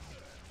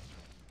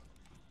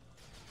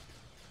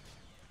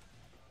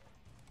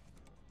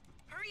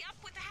 Hurry up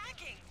with the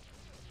hacking!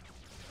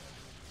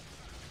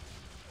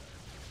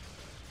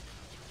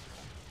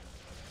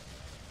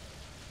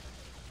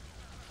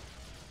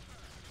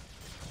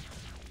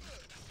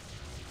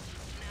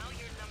 Now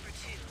you're number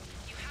 2.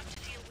 You have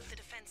to deal with the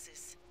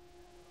defenses.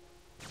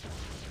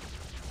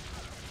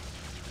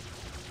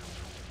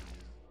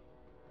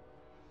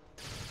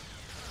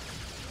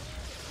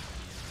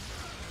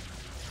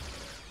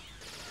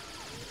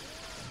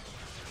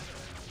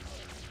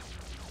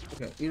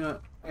 Okay, you know,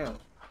 yeah.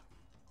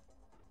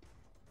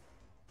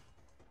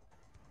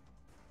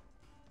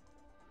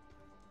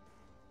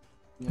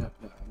 Yeah,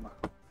 I'm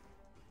not gonna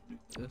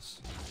do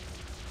this.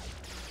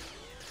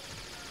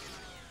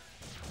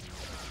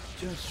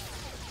 Just.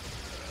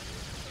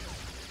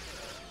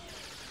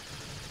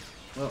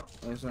 Well,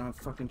 there's not a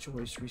fucking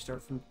choice.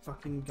 Restart from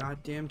fucking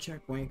goddamn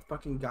checkpoint.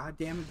 Fucking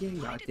goddamn again,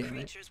 goddamn it.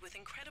 Creatures with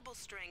incredible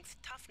strength,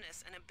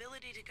 toughness, and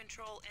ability to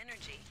control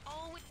energy.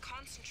 Always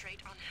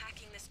concentrate on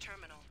hacking this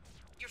terminal.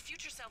 Your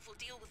future self will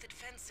deal with the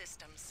defense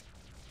systems.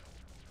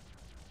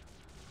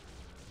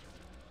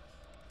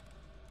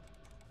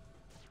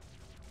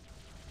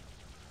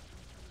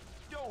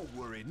 Don't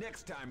worry,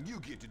 next time you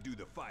get to do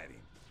the fighting.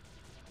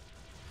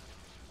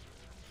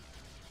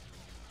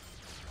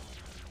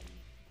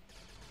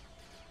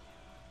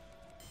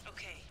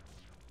 Okay,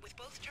 with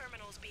both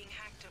terminals being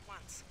hacked at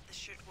once, this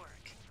should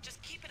work.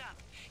 Just keep it up.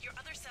 Your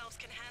other selves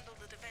can handle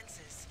the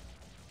defenses.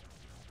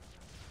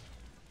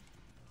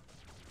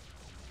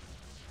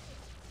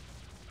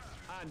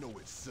 I know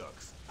it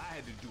sucks. I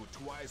had to do it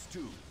twice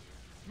too.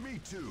 Me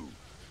too.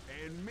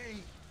 And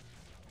me.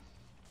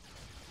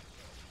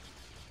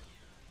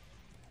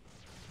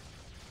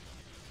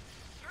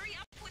 Hurry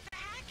up with the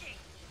hacking!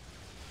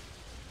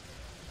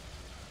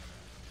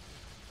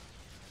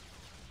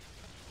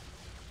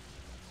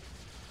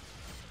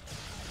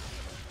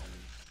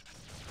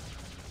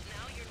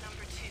 Now you're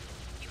number 2.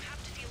 You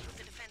have to deal with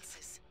the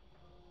defenses.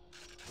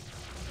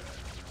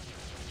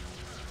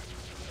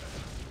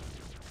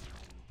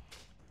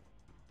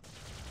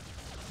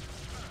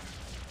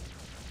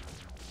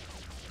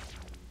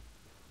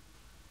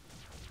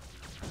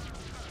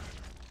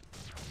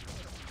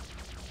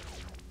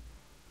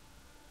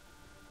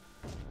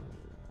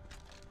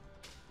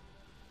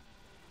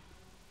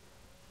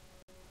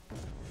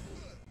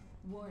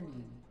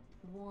 Warning.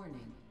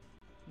 Warning.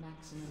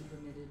 Maximum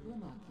permitted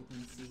room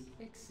occupancy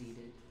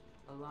exceeded.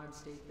 Alarm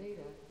state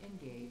beta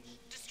engaged.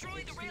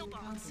 Destroy the rail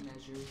box!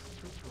 Countermeasures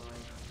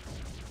deployed.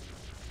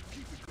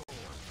 Keep it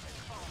going.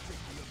 I'll take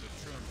the other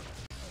terminal.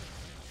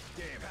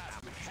 Damn it,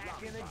 I'm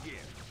hacking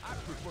again. I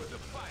prefer the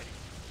fighting.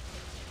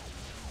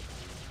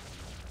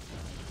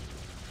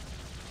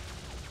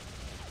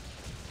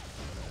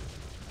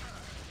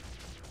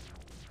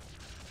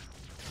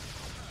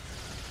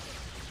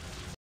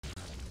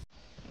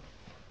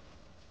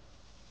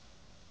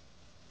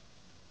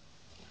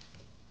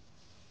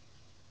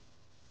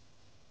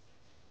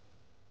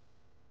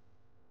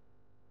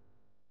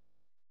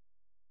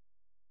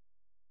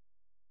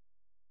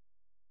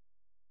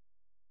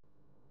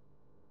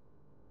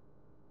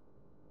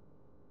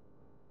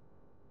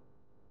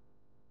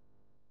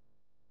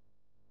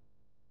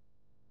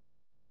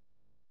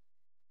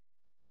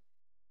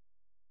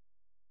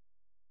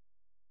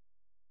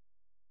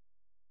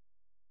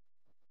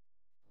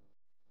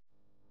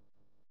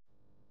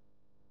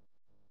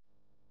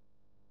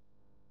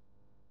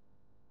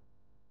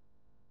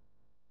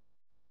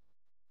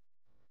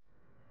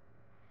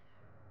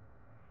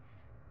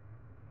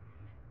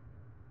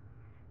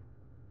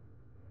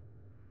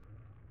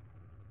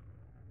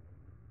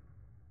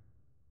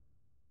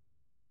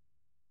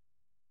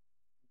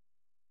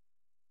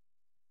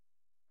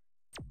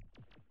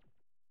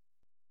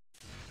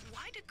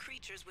 Why do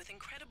creatures with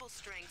incredible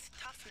strength,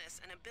 toughness,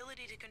 and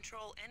ability to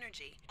control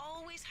energy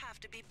always have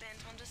to be bent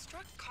on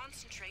destruct?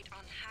 Concentrate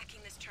on hacking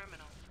this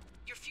terminal.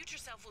 Your future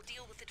self will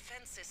deal with the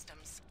defense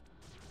systems.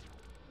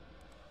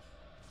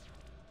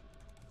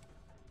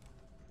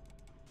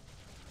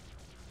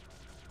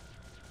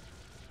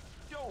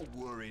 Don't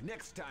worry,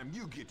 next time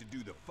you get to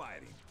do the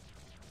fighting.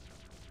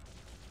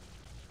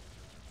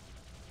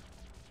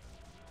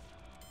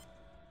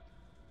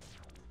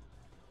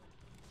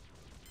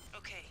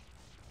 Okay,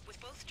 with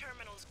both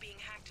terminals being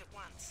hacked at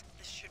once,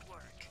 this should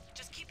work.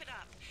 Just keep it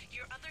up.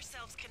 Your other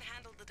selves can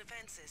handle the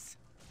defenses.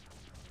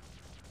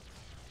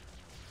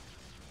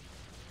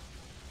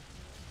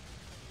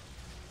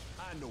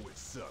 I know it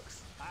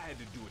sucks. I had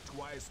to do it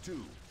twice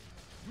too.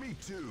 Me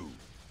too.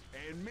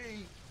 And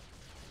me.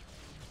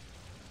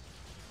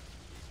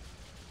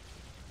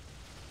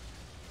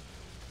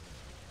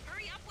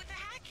 Hurry up with the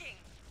hacking!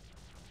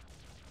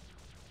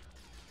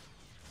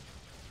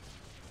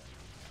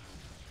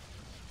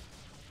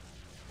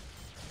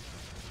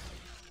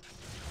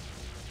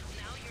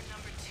 Now you're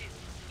number 2.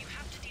 You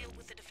have to deal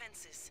with the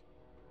defenses.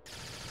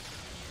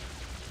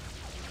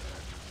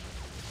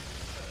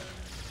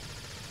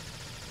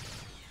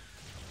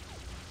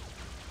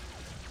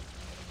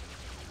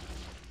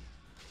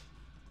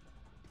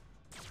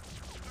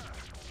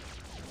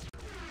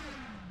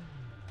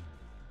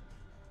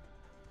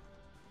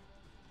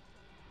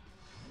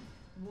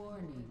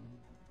 Warning.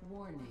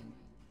 Warning.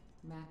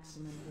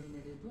 Maximum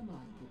permitted room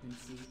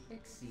occupancy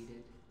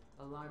exceeded.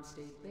 Alarm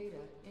state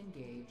beta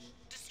engaged.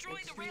 Destroy the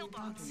Extreme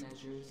railbots!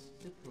 countermeasures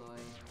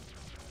deployed.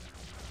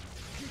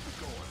 Keep it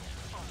going.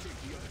 I'll take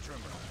the other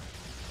terminal.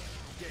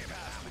 Damn,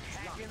 I'm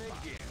hacking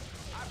again.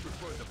 I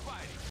prefer the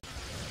fighting.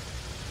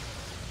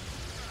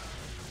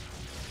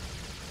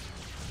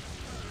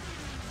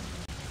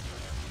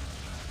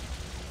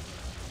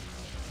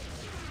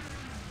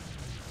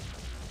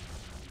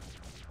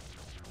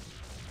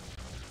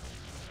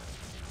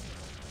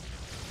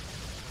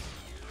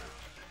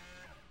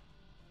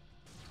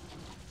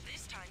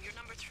 This time you're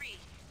number 3.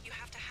 You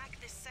have to hack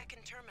this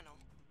second terminal.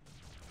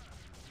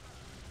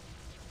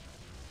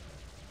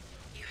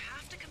 You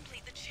have to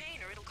complete the chain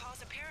or it'll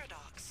cause a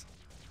paradox.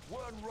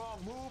 One wrong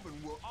move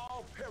and we're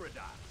all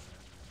paradise.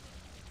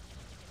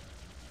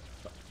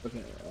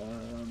 Okay, I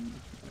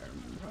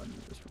remember how to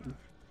do this one.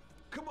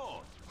 Come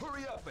on,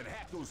 hurry up and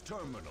hack those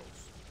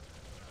terminals.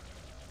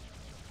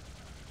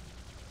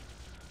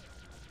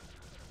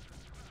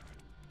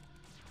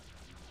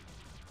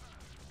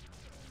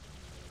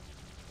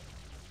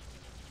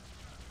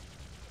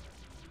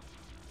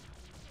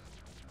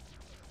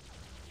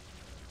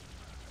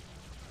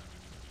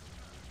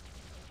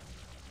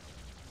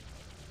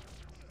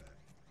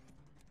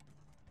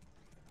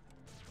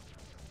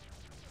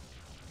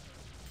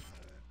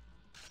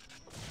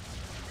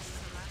 This is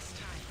the last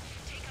time.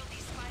 Take out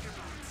these spider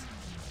bots.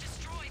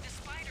 Destroy the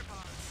spider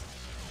bots.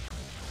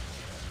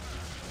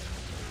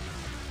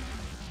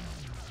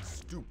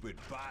 Stupid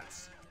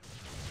bots.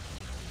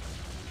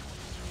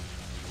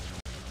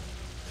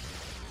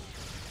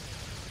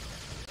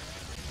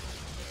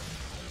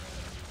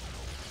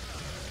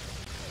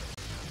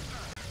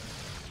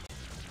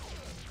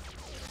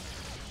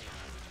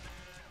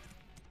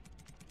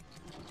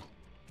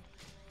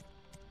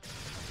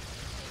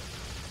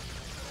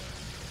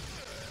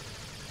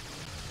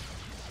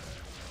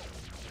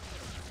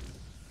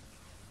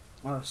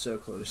 Oh, so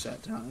close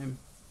that time.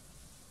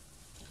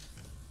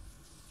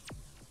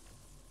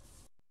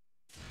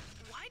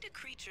 Why do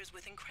creatures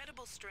with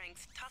incredible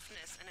strength,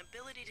 toughness, and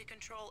ability to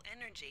control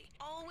energy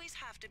always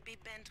have to be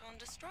bent on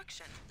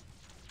destruction?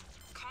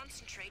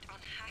 Concentrate on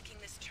hacking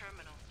this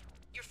terminal.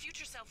 Your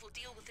future self will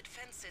deal with the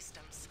defense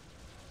systems.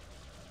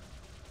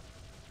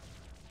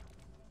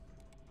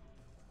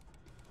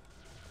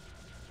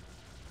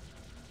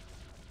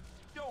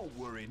 Don't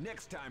worry,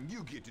 next time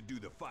you get to do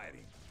the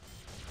fighting.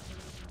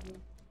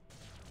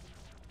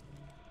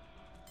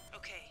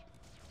 Okay,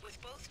 with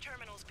both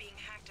terminals being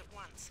hacked at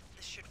once,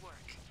 this should work.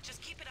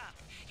 Just keep it up.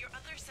 Your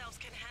other selves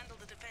can handle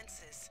the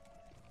defenses.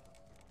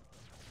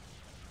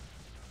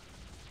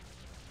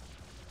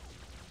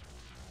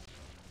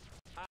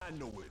 I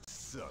know it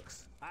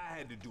sucks. I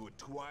had to do it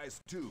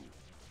twice too.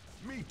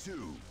 Me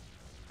too.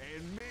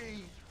 And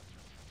me.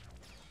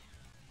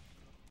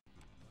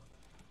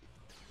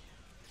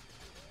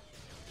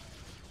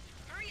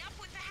 Hurry up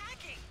with the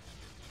hacking!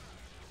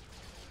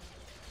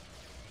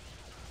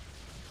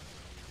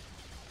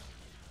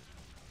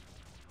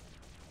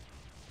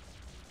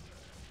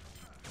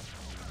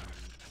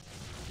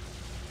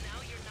 Now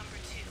you're number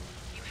 2.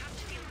 You have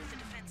to deal with the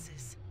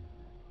defenses.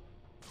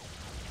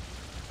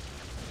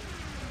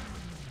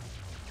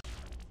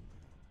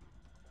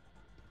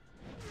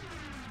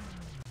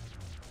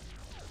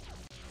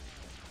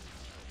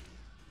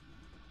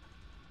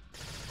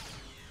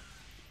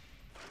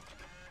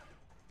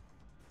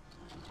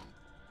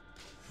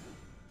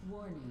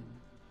 Warning.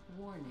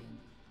 Warning.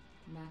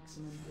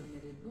 Maximum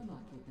permitted room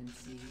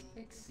occupancy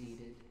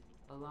exceeded.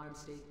 Alarm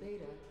state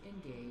beta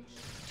engaged.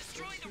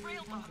 Destroy the Extreme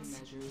railbots.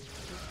 countermeasures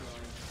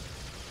deployed.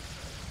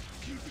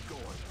 Keep it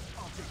going.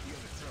 I'll take the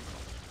other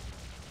terminal.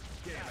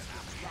 Damn it,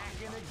 I'm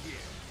hacking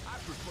again. I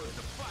prefer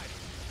the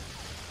fighting.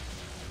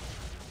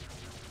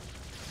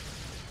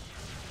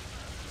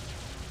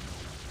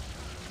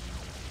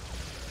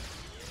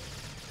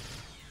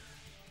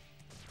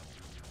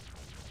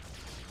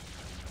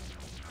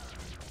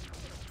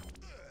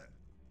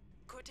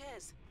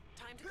 Cortez,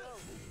 time to go.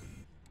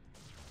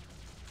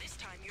 This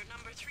time you're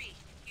number 3.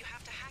 You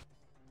have to hack.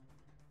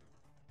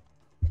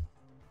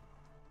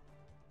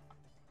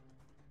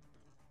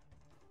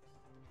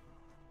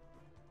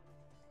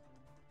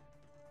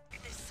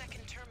 This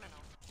second terminal.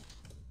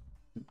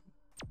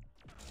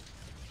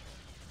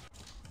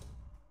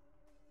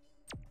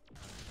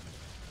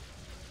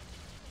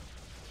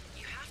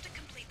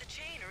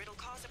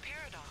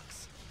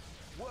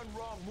 one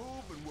wrong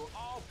move and we're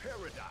all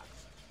paradox.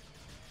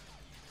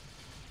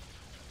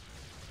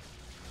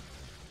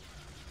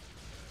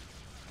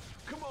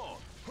 Come on,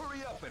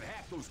 hurry up and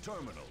hack those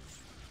terminals.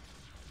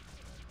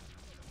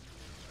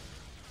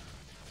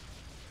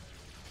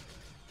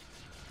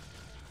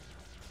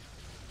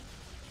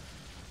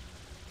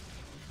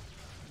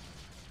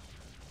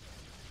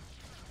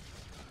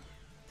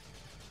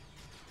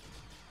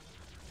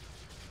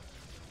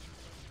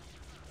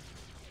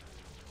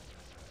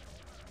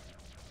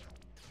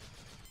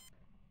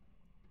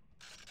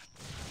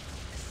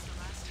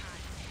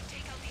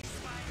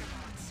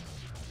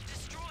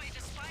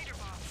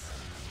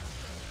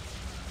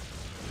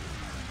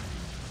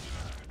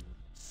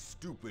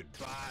 Stupid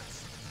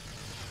bots.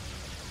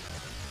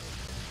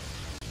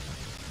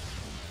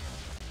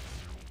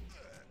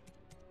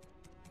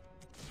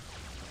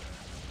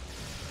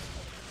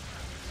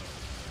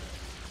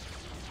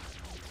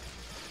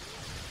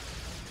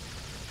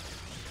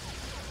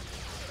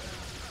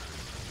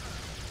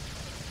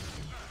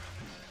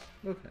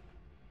 Okay.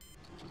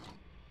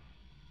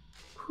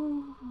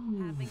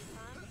 Having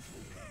fun?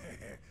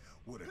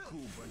 What a cool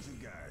bunch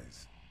of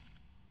guys.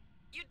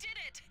 You did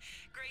it!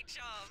 Great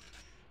job.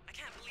 I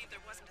can't believe there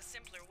wasn't a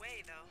simpler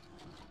way, though.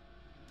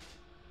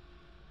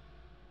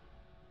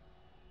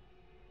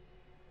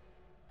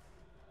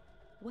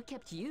 What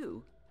kept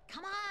you?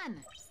 Come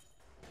on!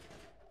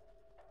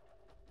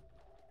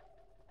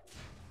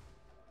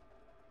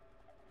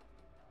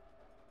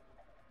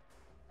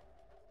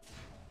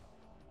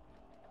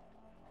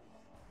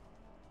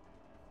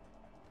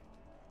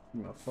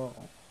 I'm gonna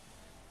fall.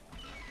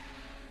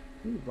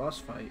 Ooh, boss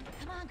fight.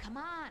 Come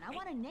on! I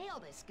want to nail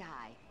this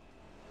guy.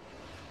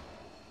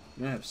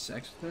 You gonna have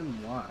sex with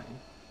him? Why?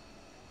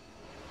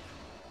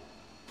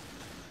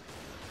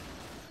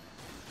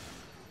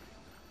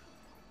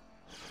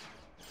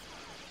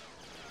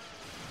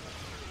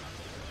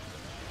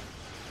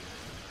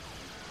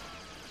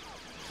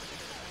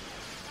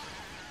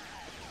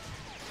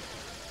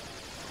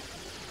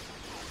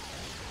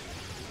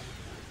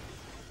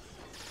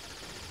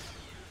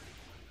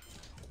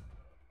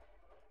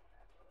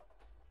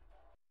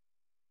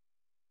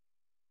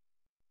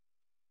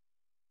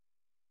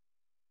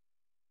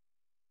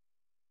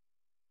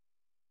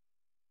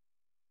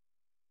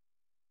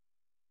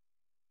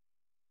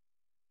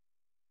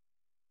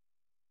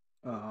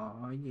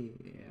 Oh,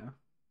 yeah.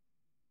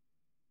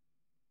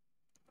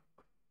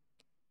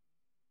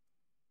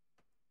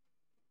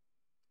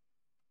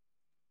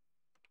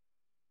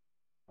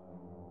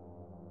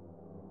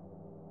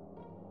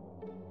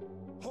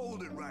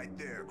 Hold it right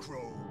there,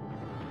 Crow.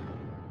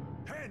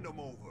 Hand them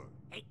over.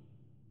 Hey,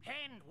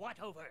 hand what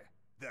over?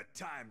 The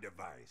time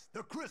device.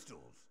 The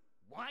crystals.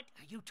 What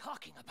are you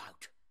talking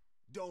about?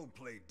 Don't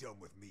play dumb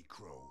with me,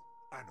 Crow.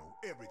 I know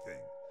everything.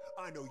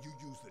 I know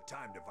you used the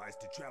time device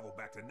to travel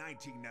back to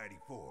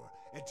 1994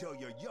 and tell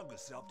your younger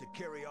self to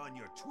carry on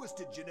your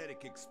twisted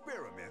genetic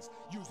experiments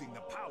using the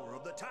power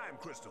of the time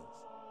crystals.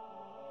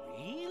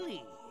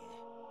 Really?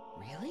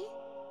 Really?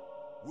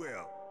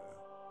 Well,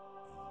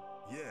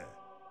 yeah.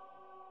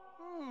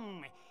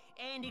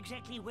 And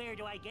exactly where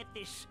do I get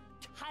this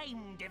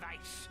time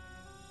device?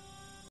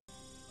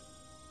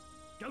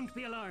 Don't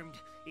be alarmed.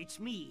 It's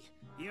me,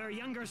 your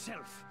younger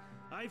self.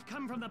 I've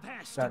come from the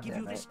past to give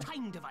you this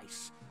time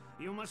device.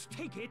 You must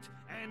take it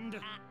and...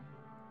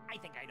 I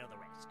think I know the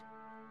rest.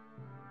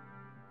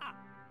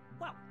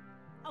 Well,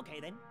 okay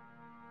then.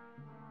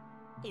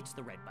 It's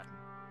the red button.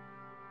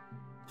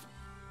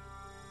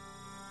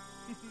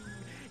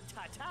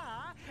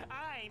 Ta-ta!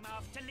 I'm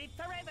off to live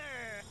forever!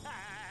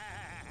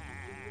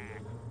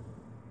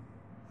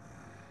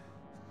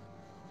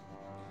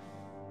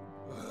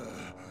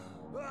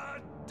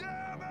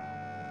 Damn it!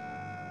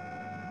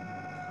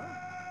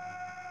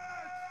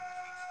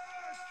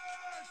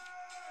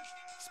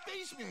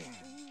 Spaceman!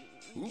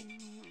 Oh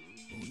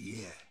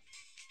yeah.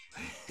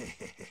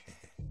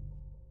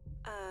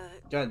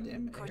 God damn it,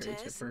 Harry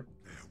Cortez? Tipper.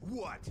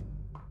 What?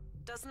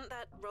 Doesn't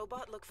that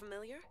robot look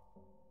familiar?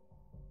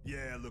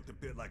 Yeah, it looked a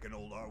bit like an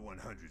old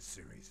R100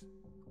 series.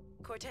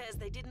 Cortez,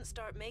 they didn't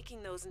start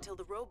making those until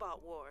the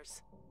Robot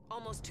Wars.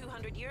 Almost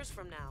 200 years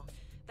from now.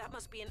 That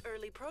must be an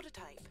early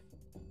prototype.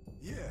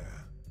 Yeah,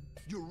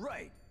 you're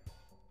right.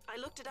 I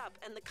looked it up,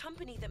 and the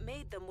company that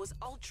made them was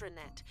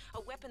Ultranet,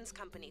 a weapons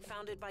company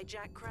founded by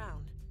Jack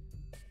Crown.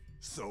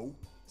 So?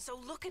 So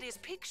look at his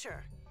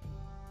picture.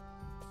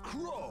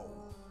 Crow!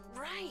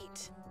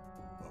 Right!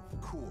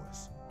 Of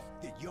course.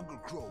 That younger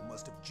Crow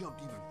must have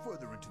jumped even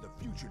further into the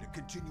future to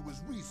continue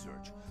his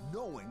research,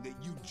 knowing that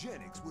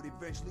eugenics would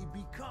eventually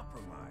be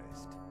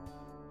compromised.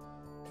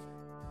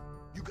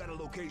 You got a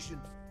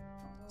location?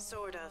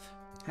 Sort of.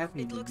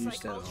 Happy It to looks do like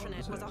that all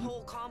Ultranet the was a time.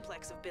 whole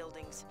complex of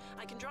buildings.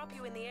 I can drop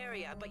you in the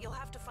area, but you'll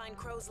have to find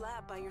Crow's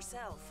lab by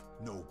yourself.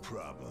 No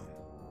problem.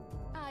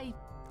 I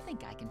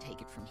think I can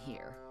take it from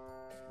here.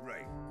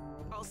 Right.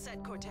 All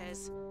set,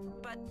 Cortez.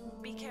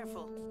 But be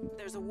careful.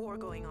 There's a war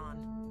going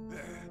on.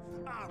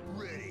 I'm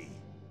ready.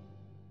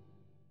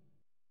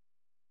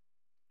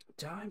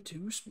 Time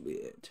to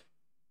split.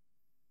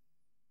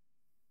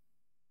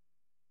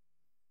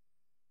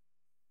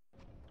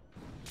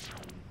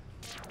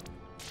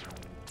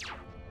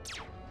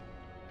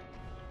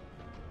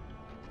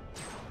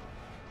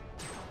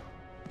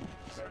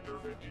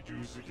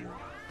 Please secure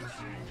the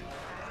scene.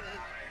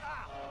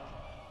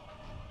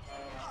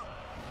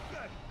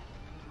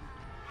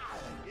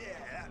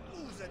 Yeah,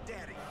 who's a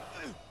daddy?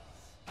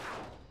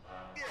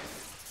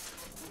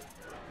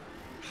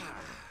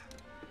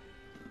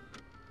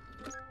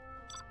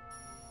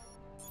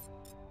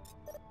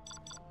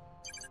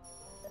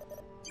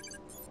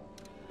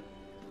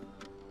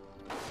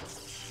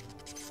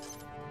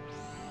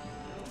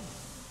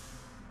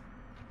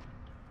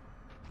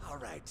 All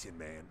right, Tin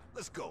Man,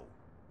 let's go.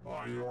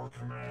 By your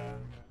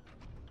command.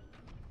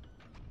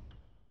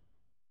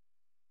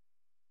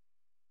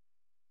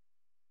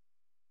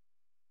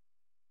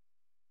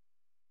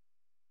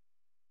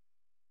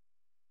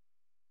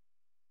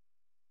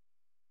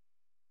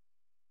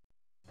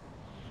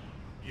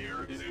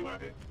 Here is a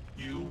weapon.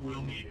 You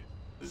will need it.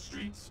 The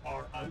streets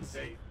are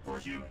unsafe for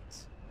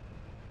humans.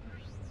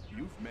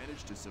 You've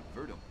managed to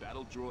subvert a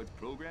battle droid's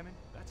programming?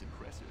 That's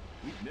impressive.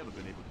 We've never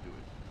been able to do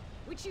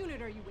it. Which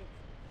unit are you with?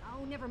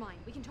 Oh, never mind.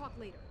 We can talk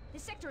later.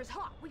 This sector is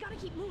hot. We gotta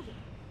keep moving.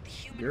 The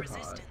human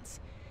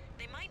resistance.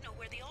 They might know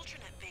where the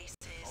alternate base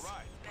is. All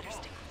right, better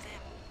stick with them.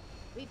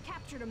 We've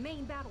captured a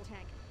main battle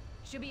tank.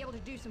 Should be able to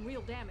do some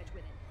real damage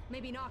with it.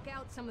 Maybe knock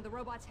out some of the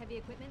robot's heavy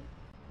equipment.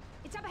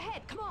 It's up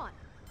ahead. Come on.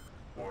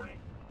 Warning.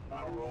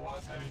 Battle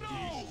robots have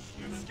engaged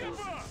human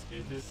forces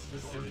in this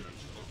vicinity.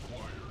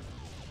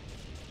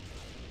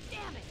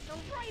 Damn it! They're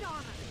right on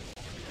us.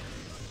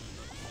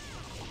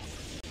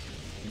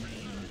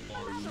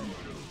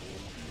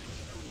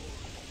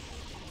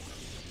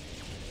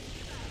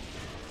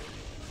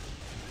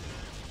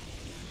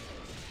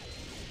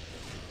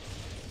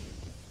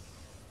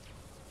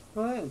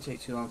 Well, that didn't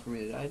take too long for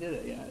me to die, did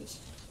it, guys?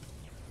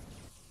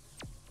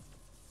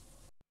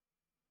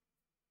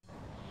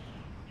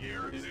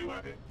 Here is a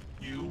weapon.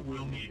 You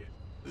will need it.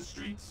 The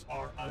streets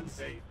are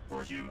unsafe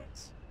for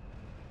humans.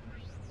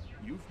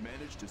 You've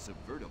managed to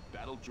subvert a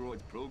battle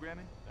droid's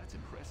programming? That's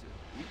impressive.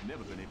 We've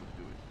never been able to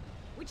do it.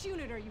 Which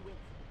unit are you with?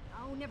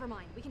 Oh, never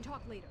mind. We can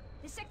talk later.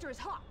 This sector is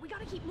hot. We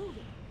gotta keep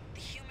moving.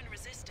 The human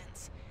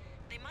resistance.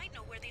 They might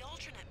know where the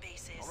alternate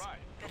base is. All right,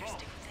 better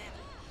stick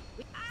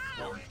with them.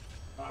 Ow! Warning.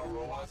 Battle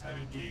robots have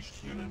engaged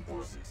human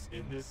forces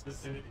in this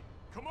vicinity.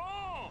 Come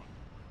on!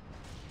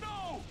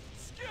 No!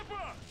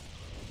 Skipper!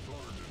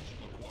 Targets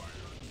acquired.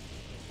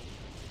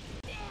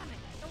 Damn it!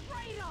 They're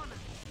right on us.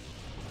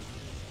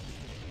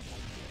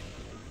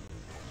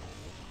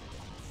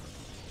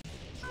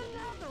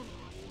 Another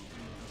one.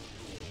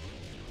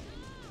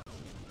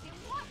 Hey,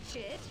 watch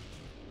it.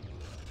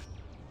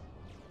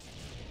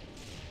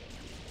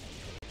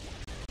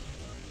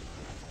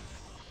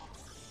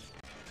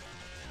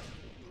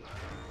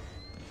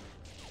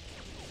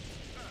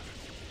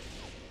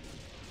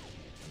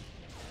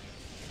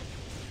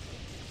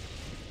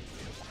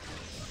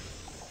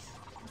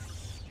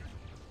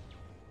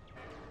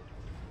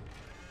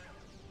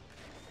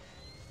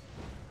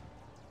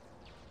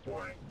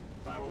 Warning.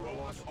 Battle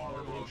robots are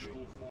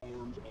approaching.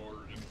 Forms are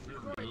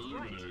inferior.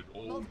 Eliminate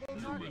all multiple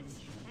targets.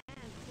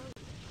 And close.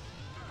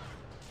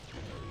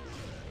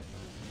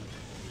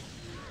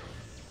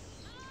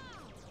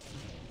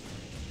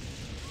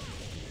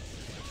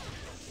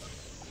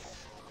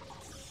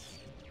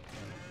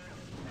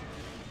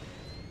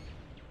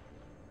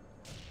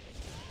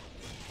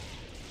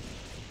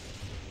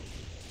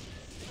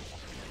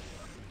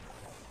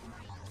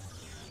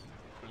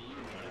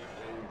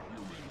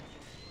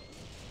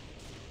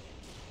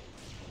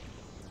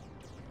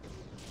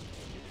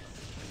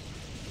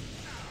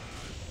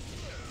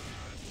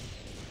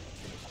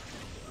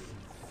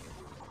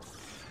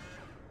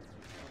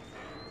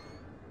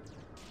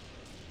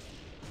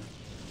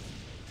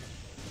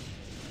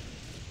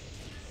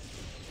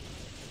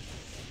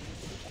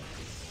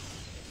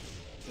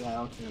 Yeah, I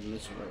don't think I'm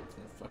missing right to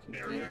the fucking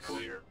Area face.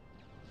 clear.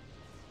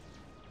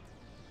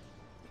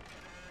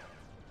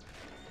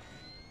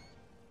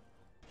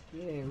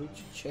 Yeah, reach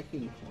a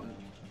checking point.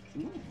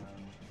 Ooh.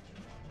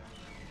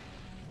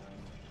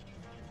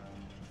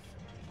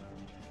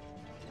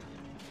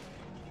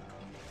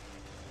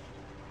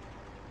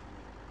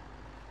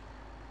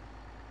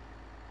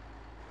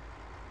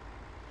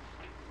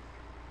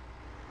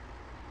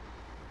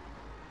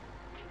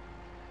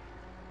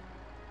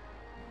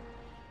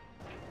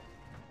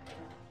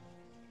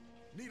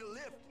 Need a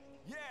lift?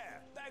 Yeah,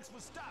 thanks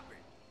for stopping.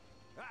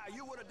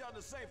 You would have done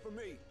the same for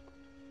me.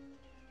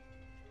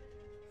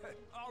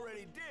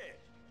 Already did.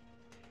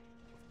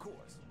 Of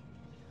course.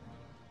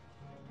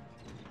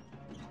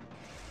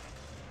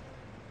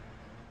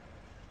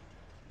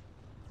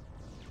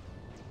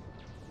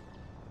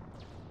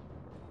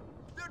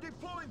 They're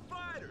deploying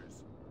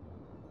fighters.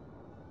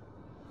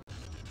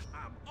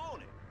 I'm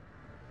on it.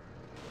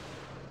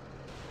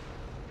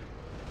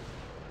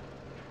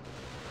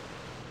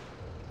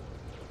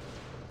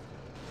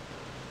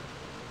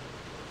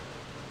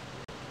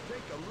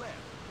 Take a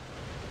left.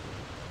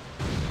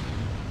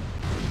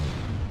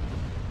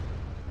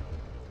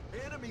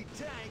 Enemy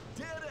tank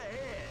dead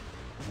ahead.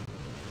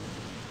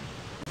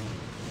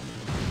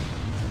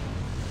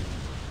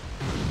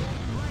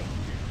 Right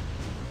here.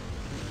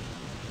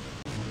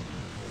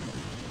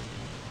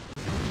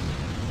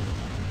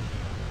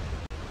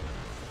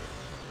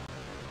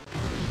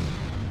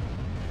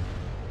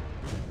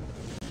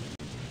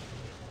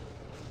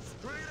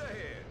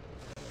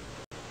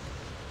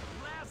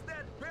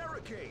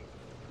 Okay.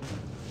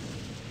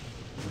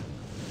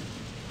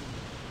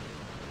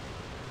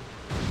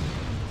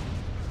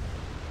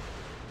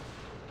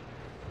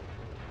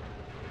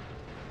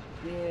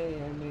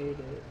 Yay, I made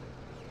it.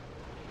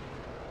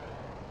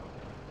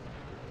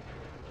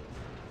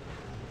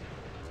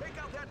 Take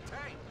out that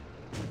tank!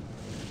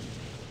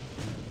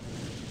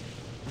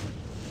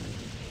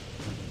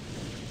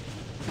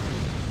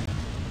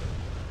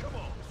 Come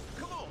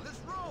on, let's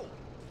roll!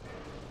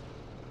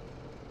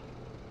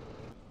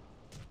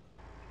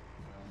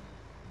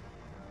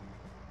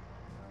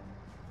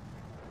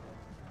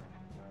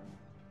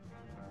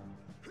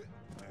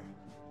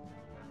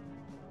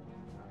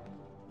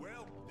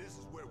 Well, this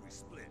is where we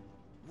split.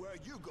 Where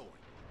are you going?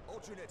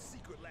 Alternate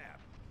secret lab.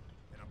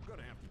 And I'm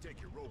gonna have to take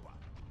your robot.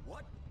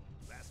 What?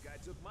 Last guy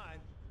took mine.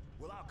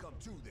 Well, I'll come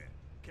too then.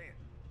 Can't.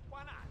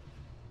 Why not?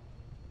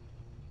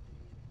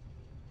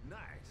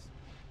 Nice.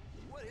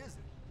 What is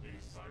it? A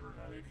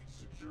cybernetic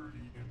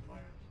security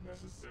implant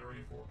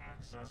necessary for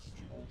access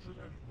to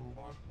alternate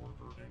robot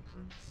worker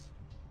entrance.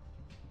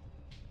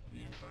 The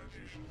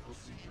implantation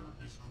procedure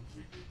is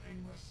completely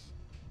painless.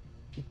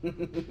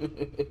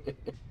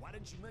 Why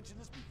didn't you mention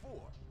this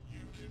before? You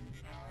didn't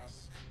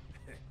ask.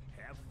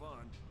 Have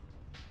fun.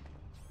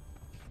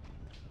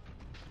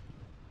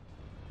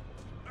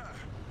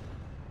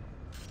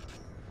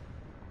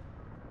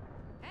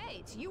 Hey,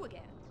 it's you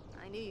again.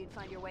 I knew you'd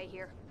find your way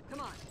here. Come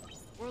on.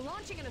 We're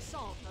launching an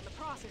assault on the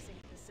processing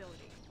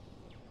facility.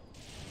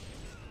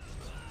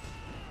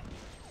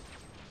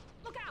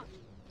 Look out!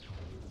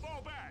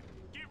 Fall back!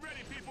 Get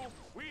ready, people!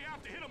 We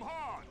have to hit them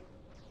hard!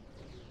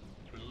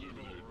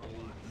 Eliminate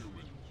all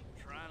humans.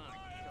 Try not to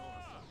kill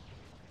us.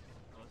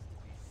 Supposed to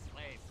be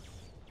slaves.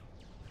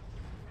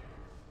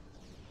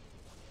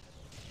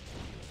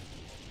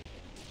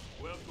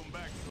 Welcome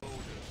back,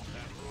 soldiers.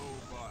 That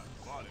robot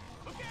body.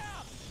 Look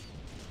out!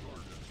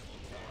 Target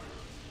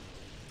acquired.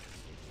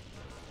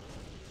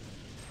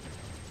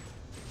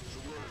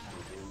 Surrender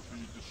or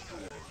be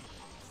destroyed.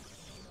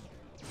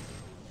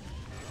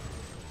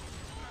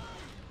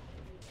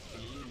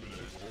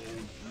 Eliminate all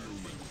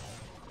humans.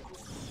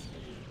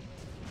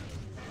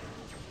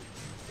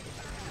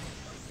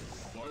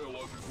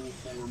 Biological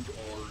forms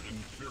are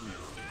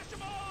inferior. Smash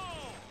them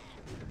all!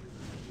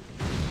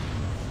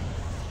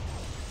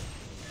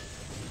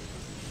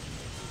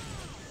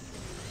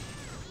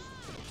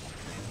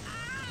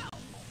 Ow!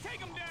 Take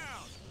them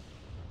down!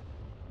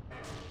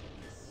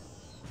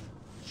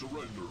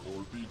 Surrender or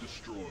be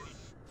destroyed.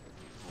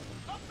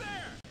 Up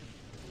there!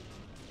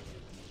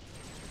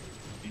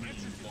 Enemy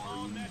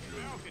On that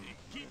firing balcony.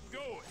 Keep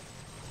going.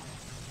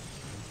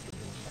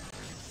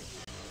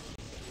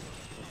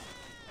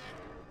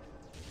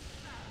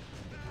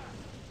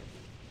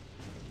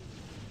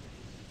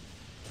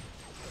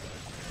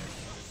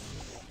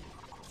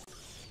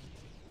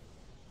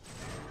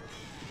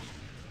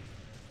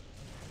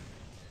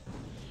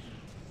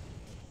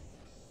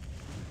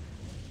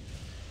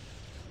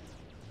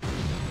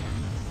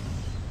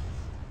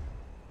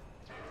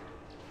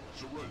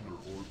 Surrender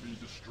or be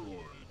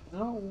destroyed. I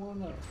don't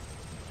wanna.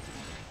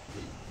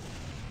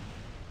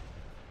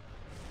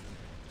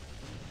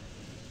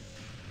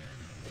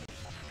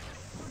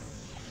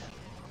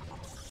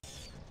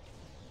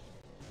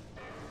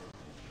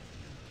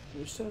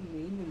 You're so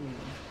mean to me.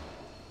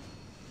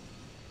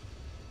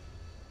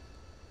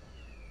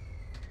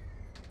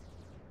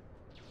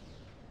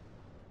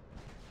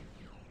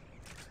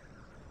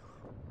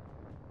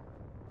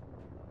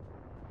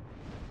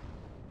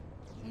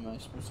 Am I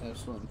supposed to have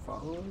someone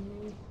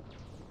following me?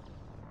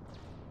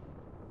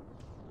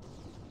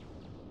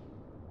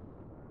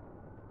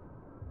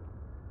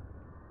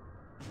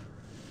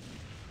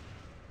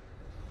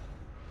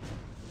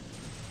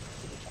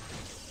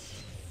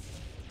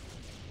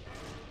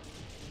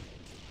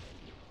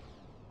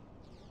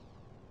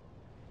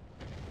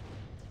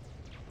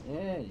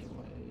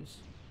 Anyways,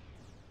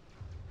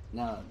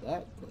 now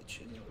that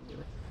glitch is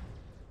over.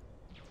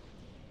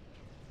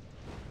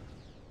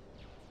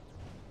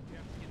 We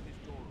have to get this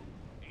door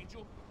open.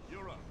 Angel,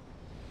 you're up.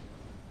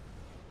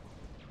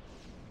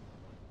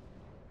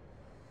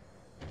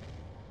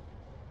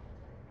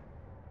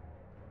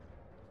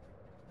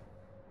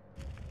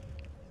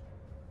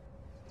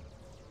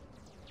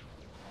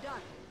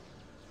 Done.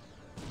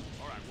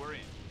 All right, we're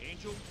in.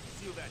 Angel,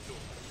 seal that door.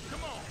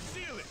 Come on,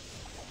 seal it!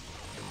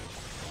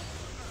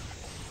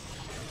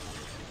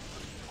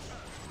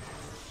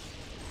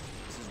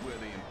 This is where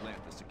they implant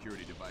the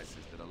security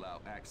devices that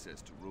allow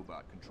access to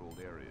robot-controlled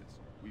areas.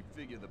 We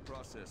figure the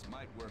process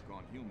might work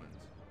on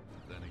humans.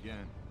 Then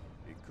again,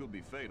 it could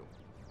be fatal.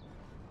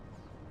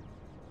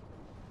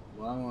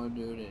 Well, I'm gonna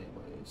do it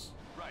anyways.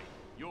 Right,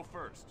 you're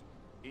first.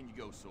 In you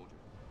go, soldier.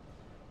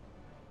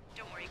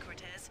 Don't worry,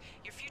 Cortez.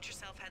 Your future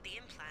self had the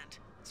implant,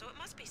 so it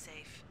must be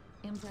safe.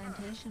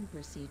 Implantation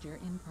procedure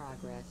in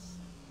progress.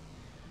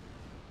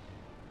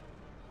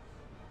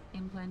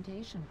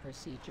 Implantation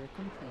procedure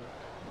complete.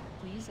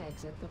 Please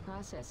exit the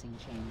processing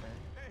chamber.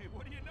 Hey,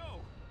 what do you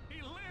know?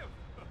 He lived!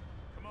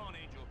 Come on,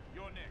 Angel.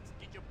 You're next.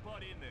 Get your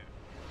butt in there.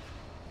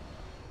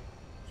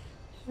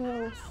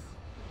 Health.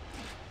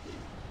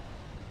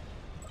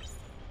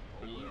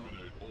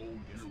 Eliminate all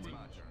Guess it's my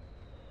humans. turn.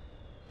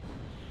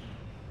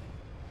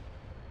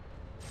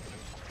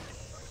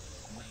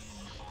 We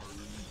are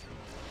legion.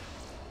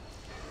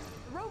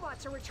 The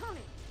robots are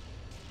returning.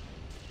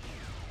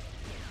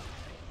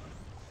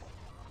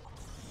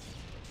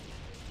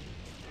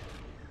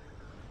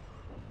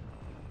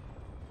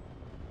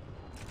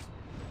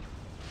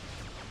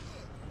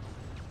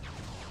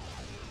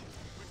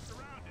 We're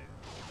surrounded.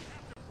 We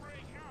have to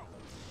break out.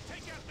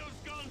 Take out those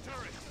gun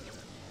turrets.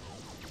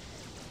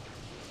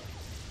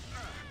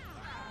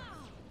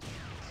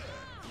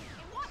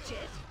 Watch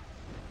it.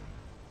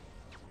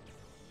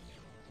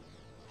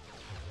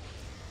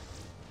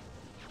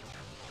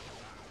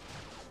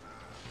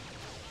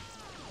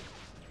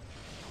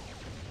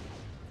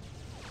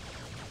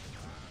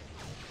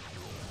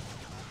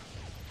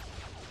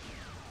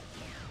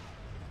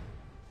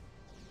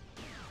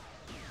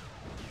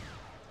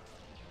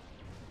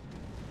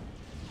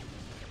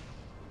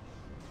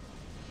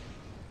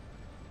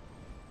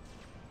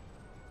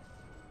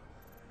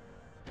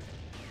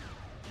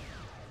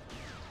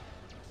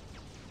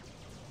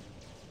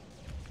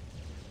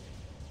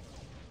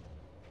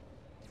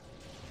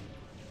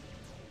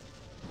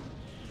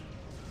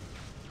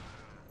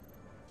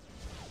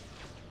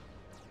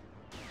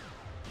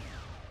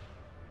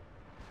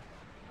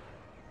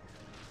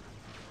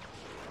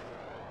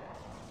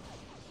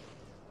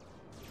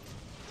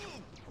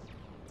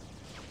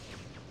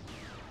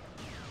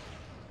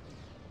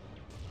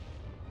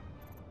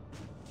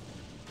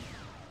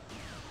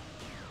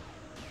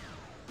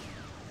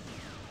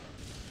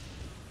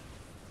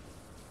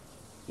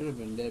 Should have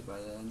been dead by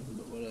then,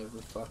 but whatever,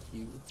 fuck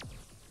you.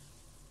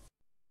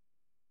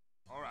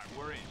 Alright,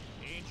 we're in.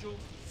 Angel,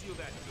 seal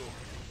that door.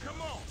 Come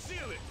on,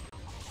 seal it!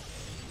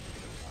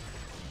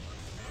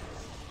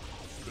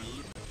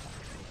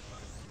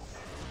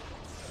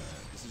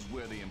 This is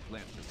where they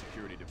implant the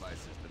security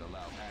devices that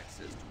allow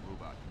access to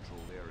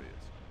robot-controlled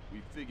areas. We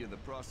figure the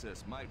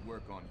process might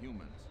work on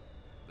humans.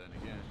 Then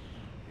again,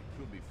 it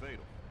could be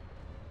fatal.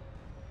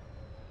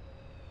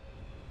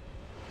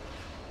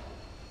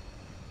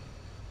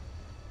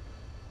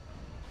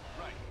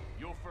 Right,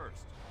 you're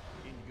first.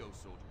 In you go,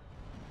 soldier.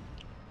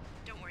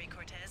 Don't worry,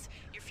 Cortez.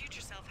 Your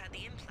future self had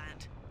the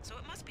implant, so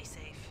it must be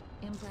safe.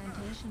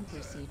 Implantation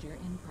procedure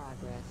in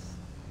progress.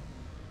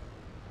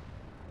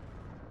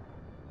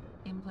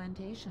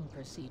 Implantation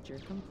procedure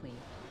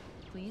complete.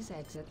 Please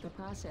exit the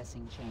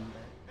processing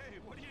chamber. Hey,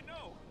 what do you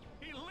know?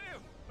 He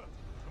lived!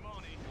 Come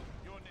on, Angel.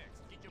 You're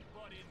next. Get your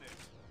butt in there.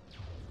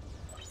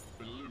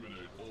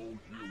 Eliminate all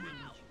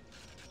humans.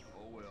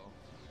 Oh well,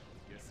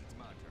 guess it's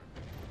my turn.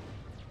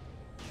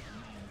 We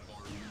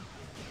are legion.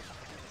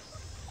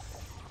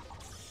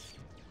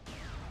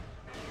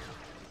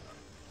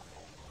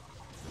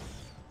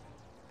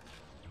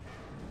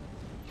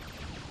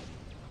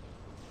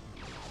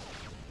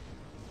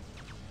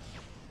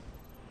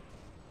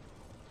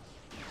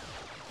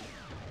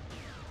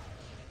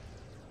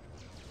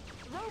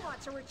 The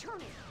robots are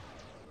returning.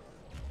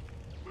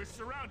 We're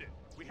surrounded.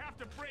 We have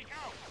to break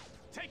out.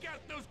 Take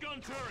out those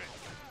gun turrets.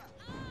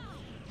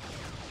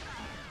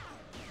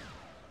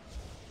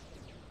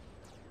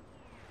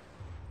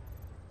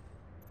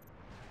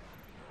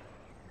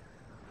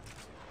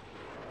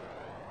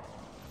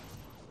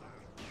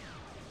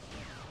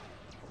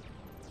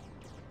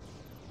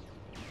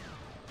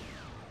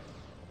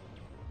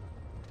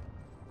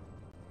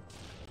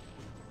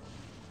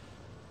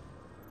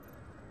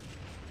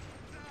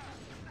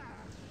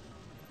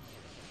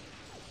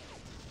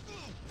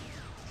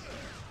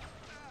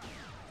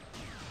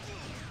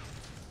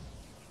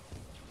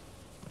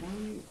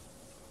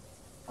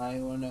 I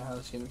want to know how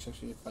this game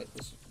expects me to fight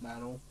this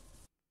battle.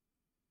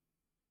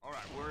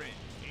 Alright, we're in.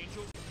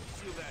 Angel,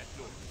 seal that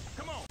door.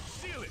 Come on,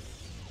 seal it!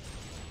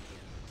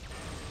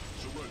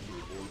 Surrender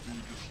or be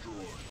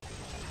destroyed.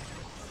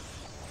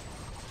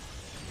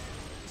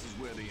 This is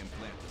where they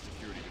implant the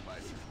security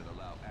devices that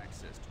allow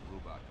access to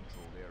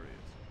robot-controlled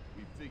areas.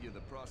 We figure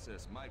the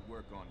process might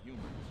work on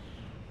humans.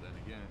 Then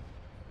again,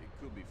 it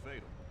could be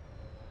fatal.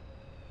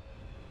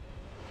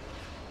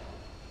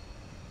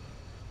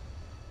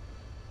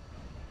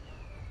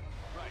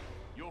 Right,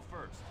 you're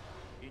first.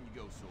 In you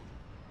go, soldier.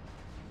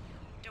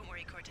 Don't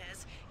worry,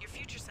 Cortez. Your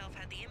future self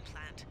had the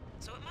implant,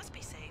 so it must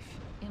be safe.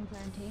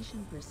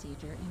 Implantation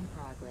procedure in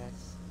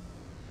progress.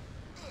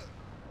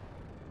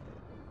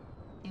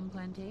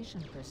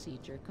 Implantation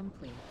procedure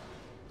complete.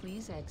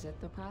 Please exit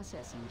the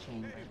processing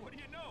chamber. Hey, what do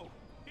you know?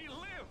 He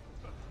lived!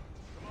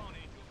 Come on,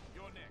 Angel.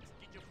 You're next.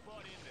 Get your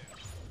butt in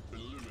there.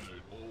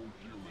 Eliminate all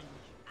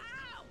humans.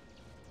 Ow!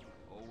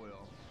 Oh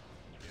well,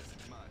 guess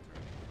it's my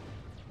turn.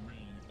 We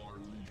are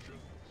legion.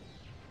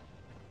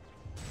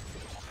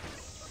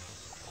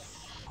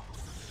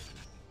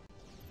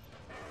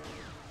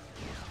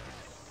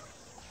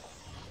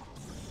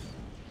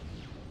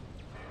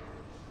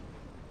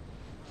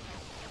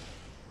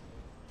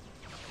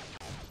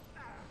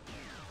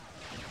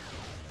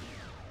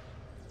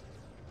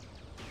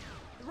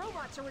 The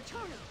robots are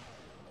returning.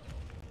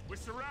 We're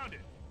surrounded.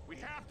 We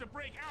have to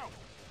break out.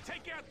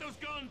 Take out those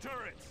gun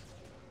turrets.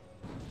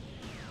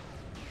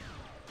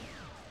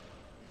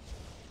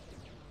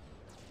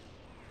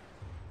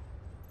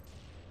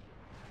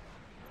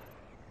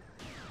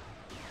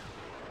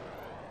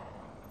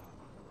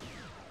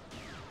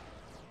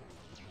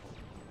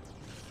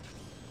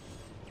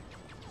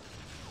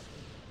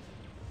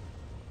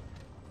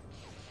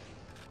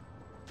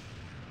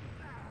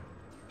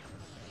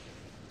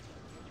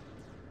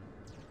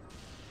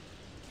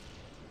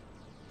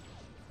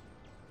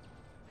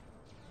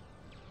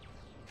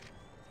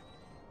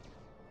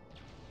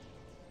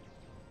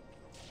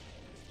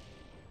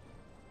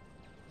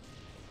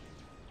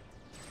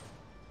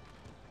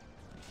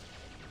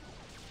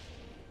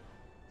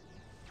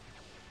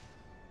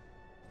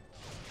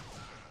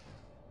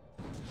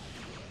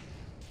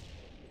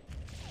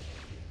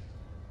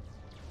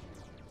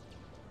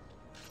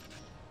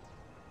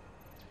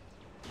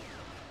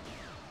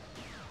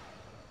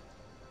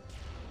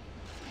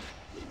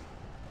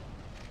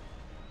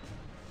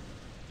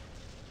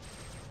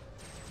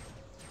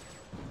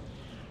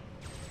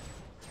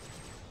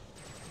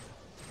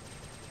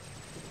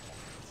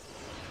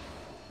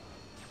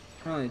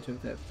 Finally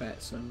took that fat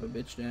son of a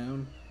bitch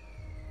down.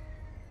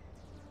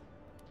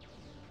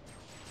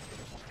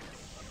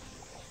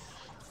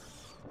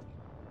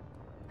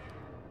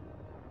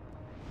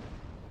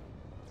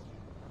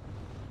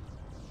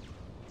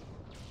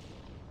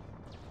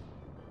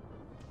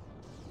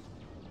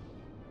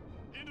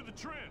 Into the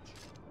trench!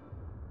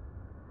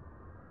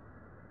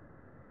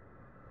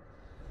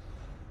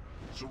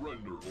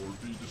 Surrender or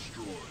be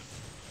destroyed.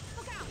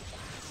 Look out!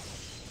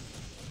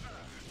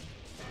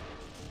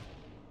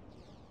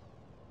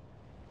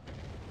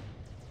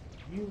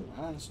 You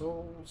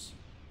assholes.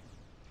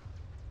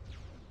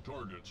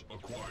 Targets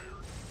acquired.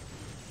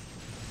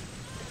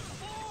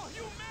 Oh,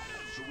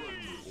 humanity!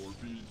 Surrender or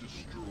be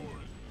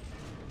destroyed.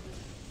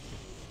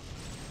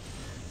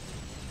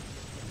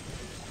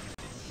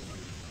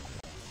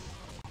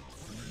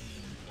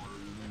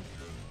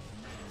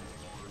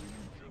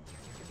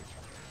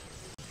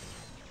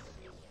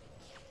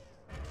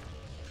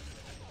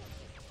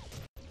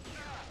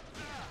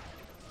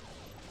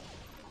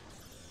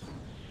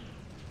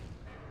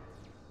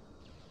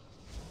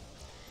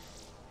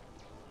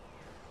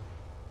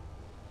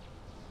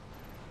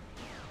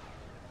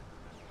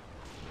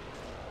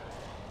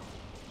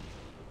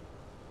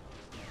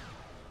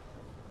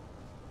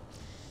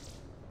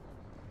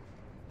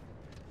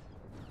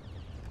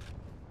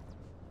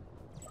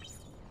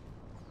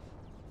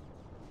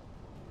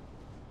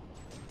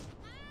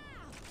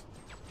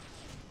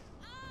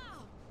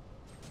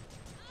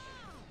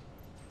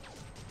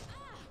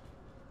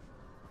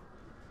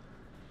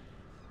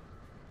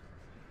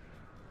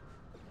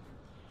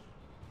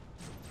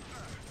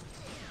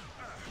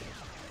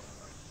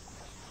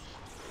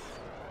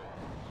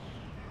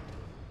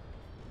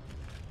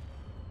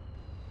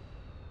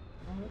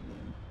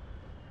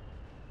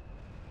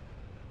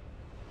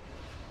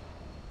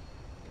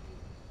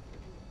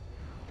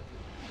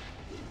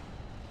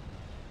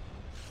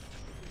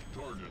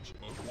 Targets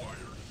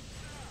acquired.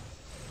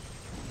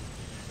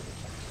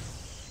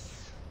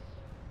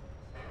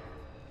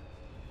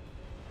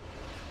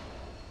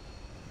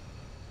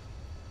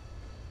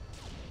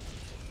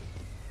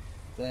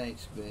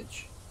 Thanks,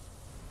 bitch.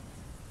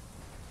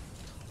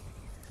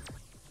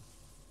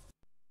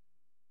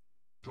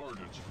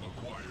 Targets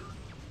acquired.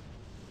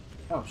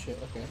 Oh shit,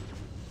 okay.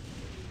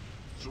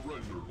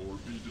 Surrender or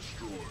be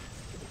destroyed.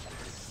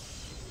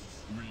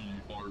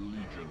 We are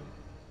Legion.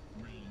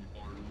 We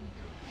are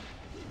Legion.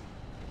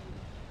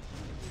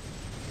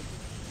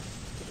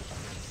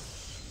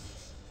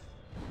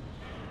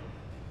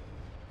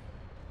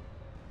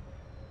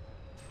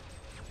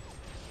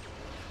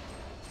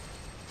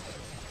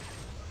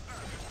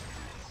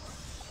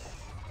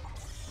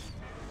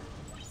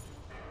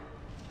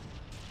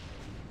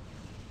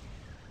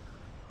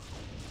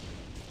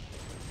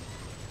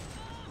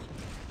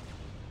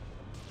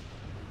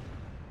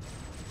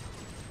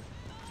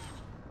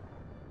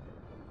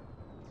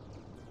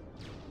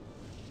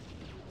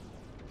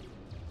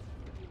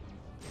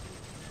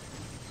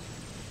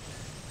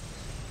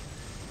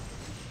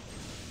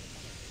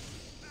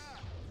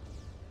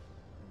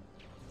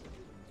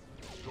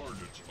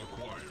 Targets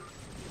acquired.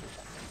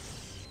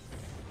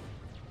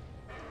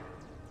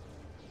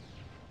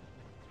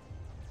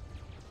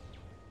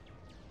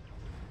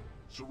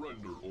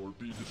 Surrender or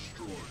be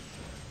destroyed.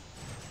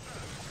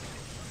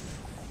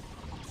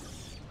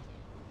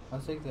 I'll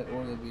take that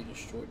or be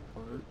destroyed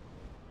part.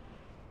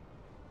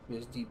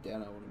 Because deep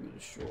down I want to be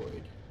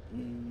destroyed.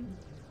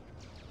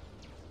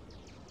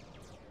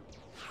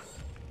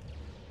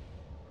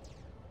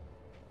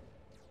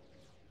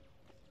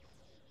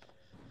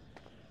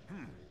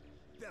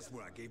 That's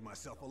where I gave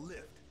myself a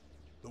lift.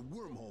 The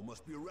wormhole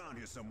must be around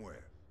here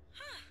somewhere.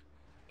 Huh.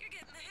 You're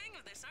getting the hang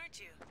of this, aren't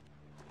you?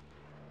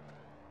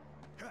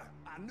 Ha!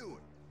 I knew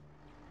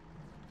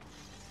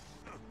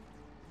it.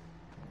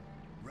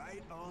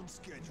 Right on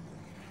schedule.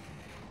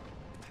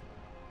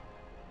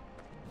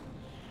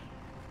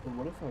 But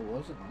what if I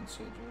wasn't on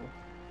schedule?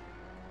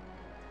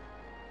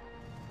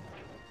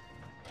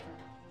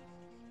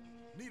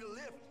 Need a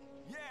lift?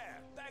 Yeah,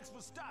 thanks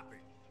for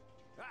stopping.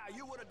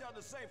 You would have done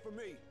the same for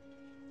me.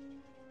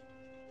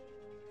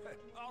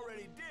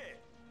 Already did.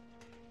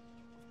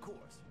 Of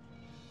course.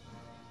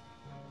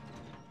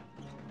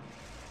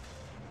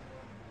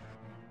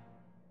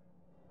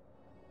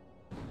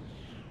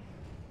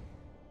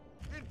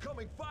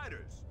 Incoming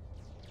fighters!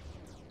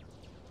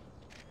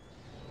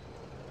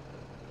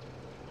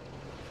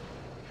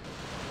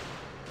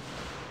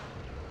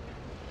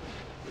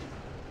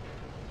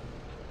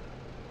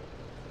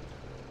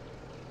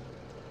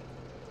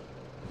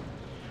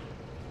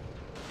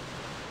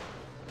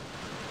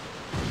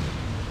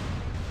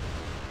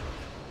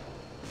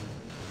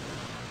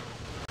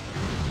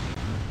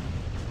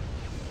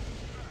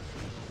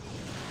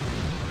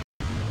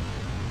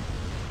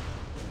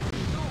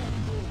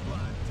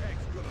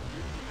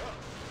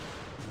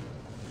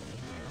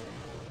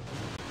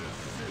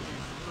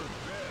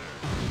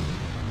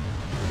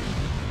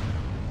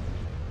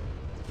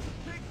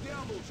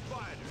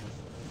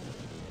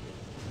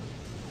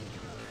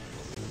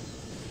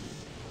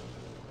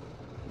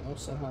 Well,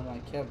 somehow my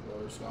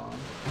Kevlar's gone.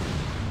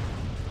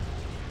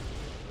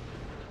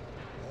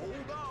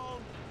 Hold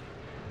on.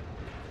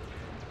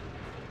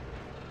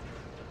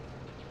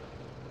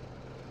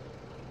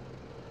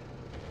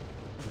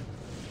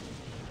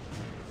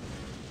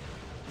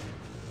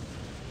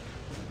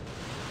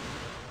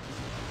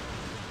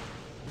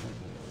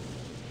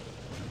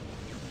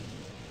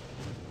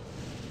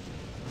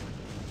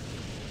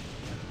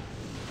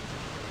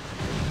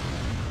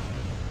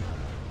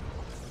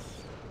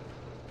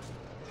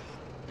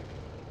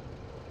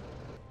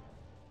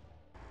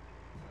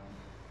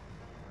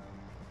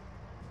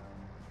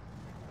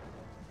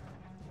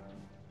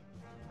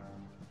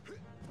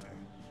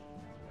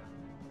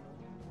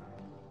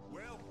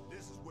 Well,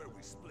 this is where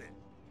we split.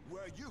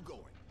 Where are you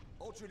going?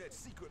 Alternate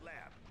secret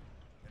lab.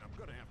 And I'm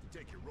gonna have to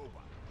take your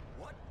robot.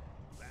 What?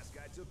 Last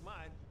guy took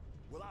mine.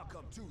 Well, I'll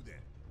come too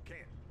then.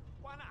 Can't.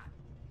 Why not?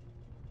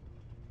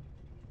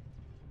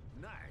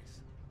 Nice.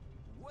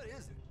 What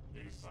is it?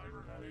 A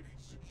cybernetic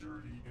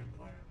security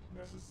implant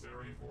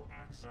necessary for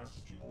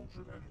access to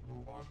Ultranet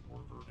robot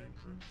worker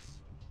entrance.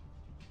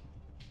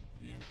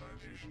 The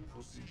implantation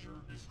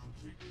procedure is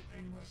completely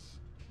painless.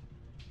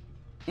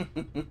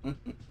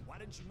 Why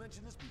didn't you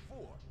mention this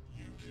before?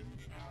 You didn't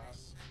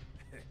ask.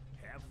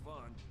 Have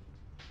fun.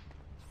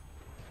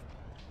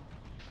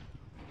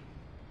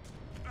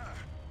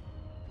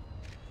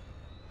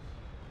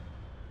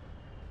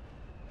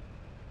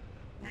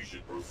 We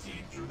should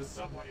proceed through the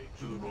subway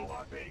to the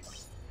robot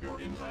base. Your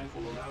implant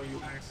will allow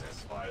you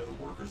access via the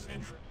workers'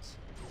 entrance.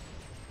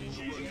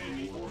 Engaging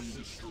enemy forces.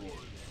 Destroyed.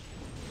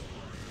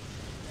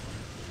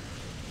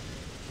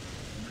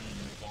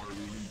 We are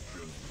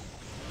Legion.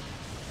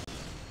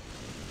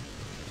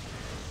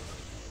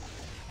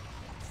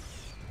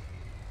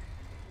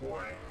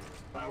 Warning.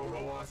 Battle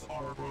robots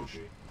are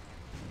approaching.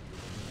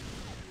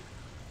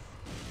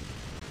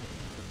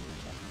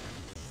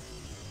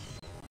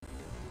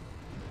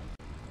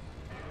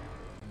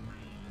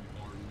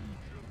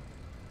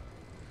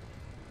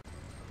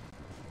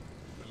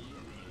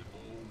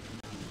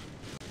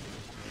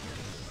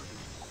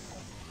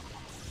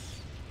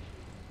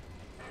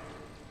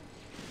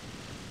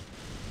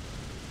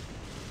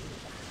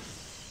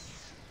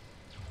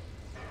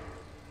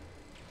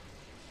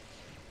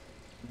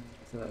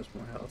 So that was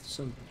more health.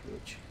 Something's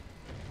rich.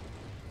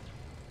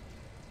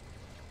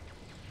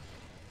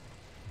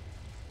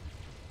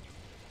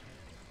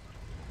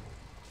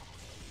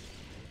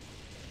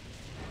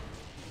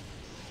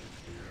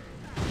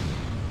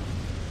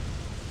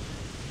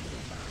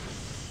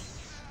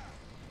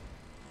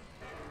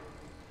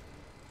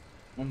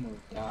 One more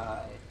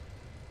die.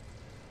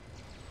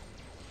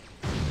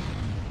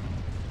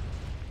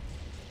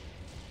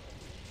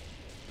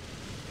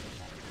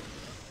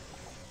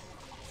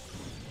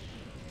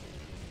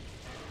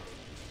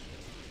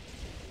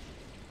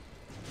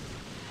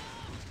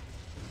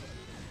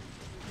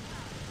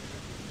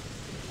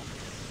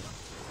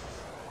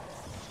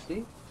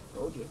 See?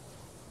 Told you.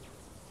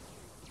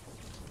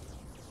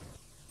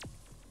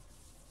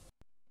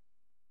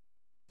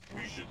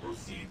 We should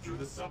proceed through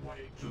the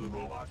subway to the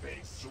robot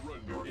base.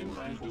 Surrender. Your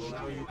implant will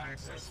allow you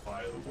access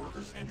via the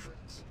workers'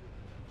 entrance.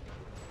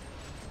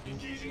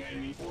 Engaging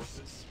enemy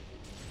forces.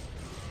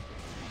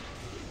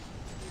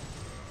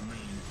 We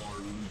are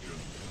Legion.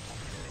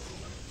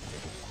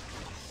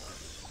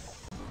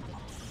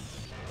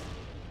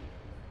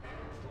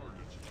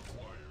 Targets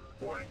acquired.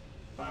 Warning.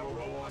 Battle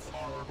robots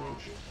are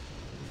approaching.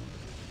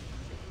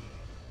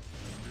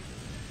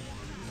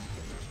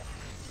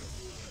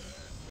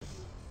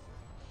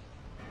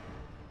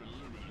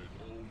 Eliminate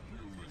all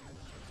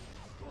humans.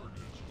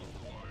 Targets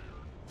acquired.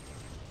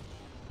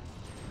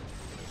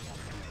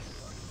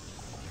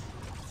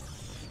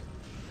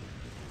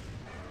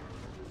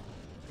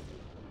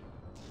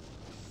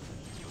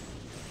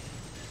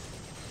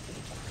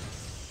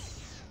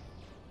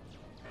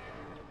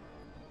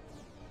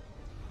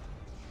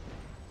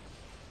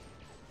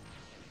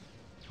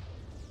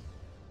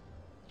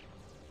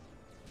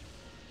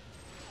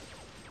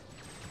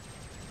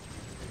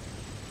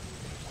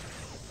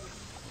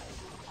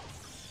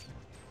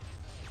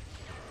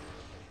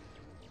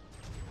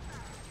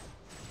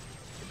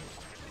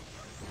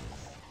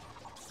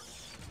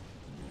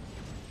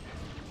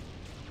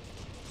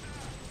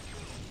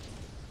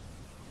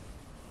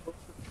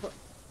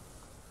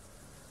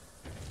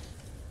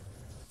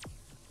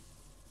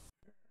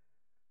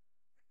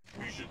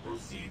 We should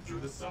proceed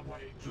through the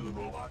subway to the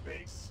robot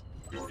base.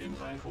 Your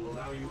implant will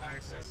allow you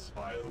access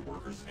via the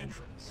workers'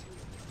 entrance.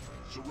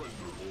 Surrender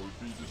or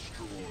be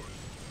destroyed.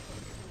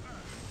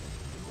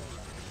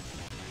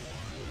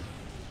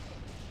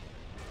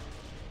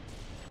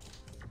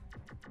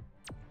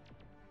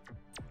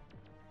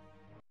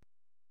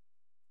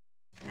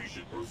 We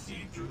should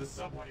proceed through the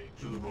subway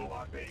to the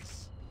robot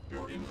base.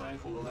 Your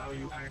implant will allow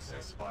you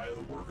access via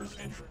the workers'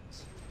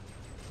 entrance.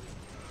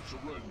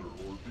 Surrender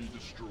or be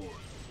destroyed.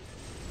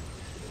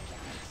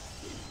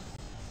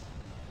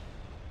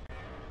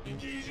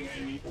 Engaging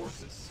enemy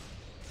forces.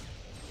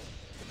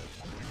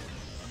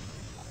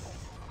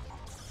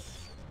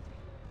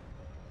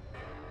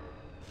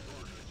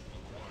 Targets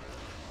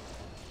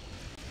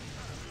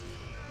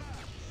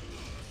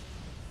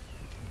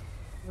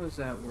How does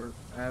that work?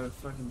 I have a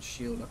fucking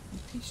shield up, you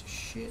piece of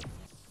shit.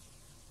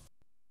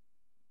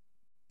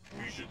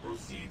 We should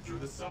proceed through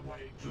the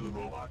subway to the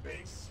robot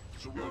base.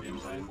 Your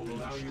implant will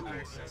allow you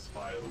access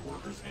via the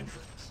workers'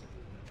 entrance.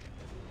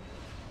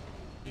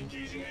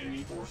 Engaging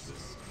enemy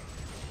forces.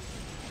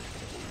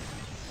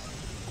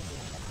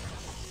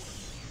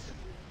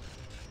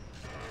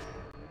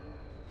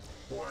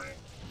 Warning.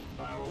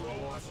 Battle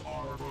robots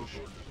are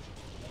approaching.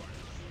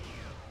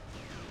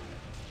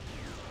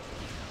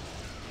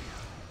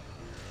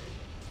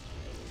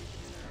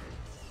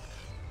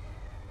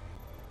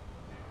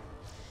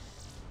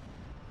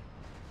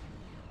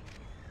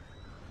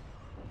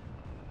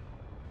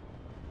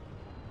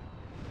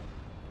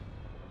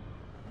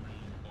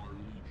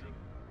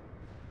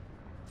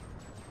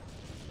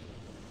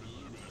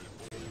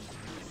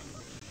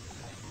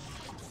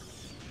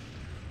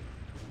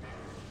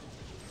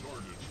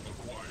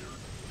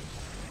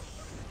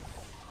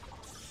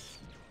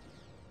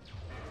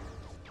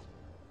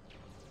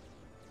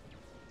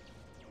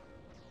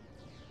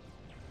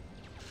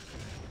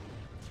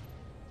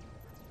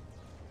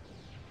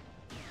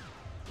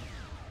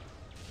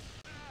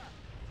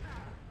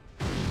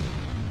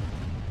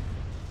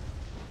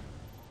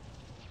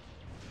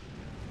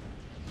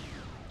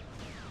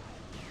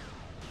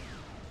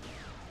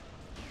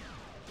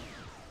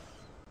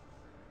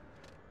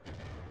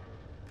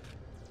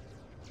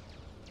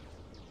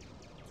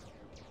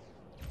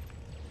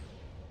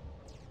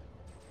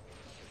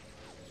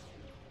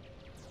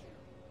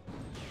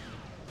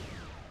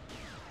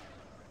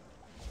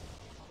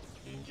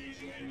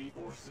 Engaging enemy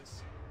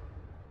forces.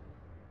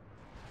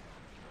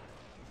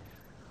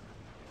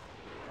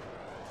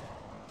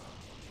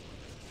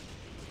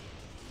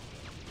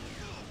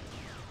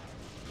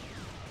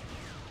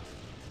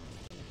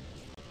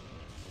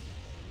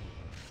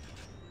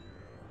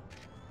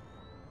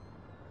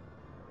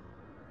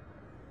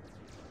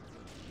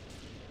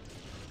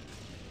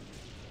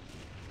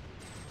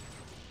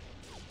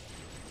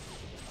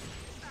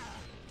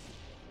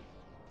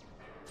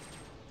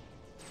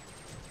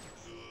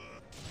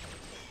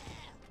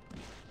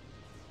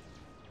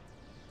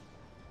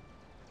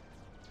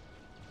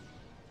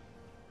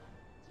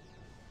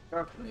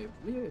 Chocolate,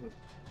 yeah.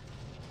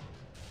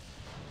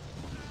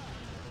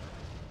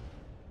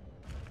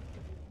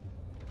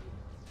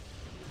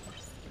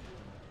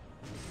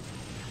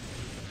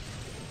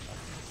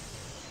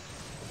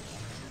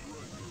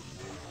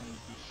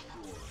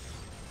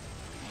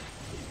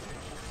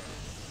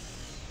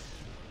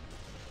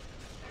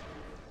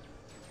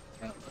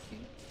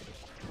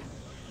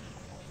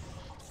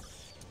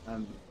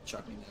 I'm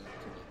chucking that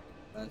up to it.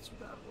 That's what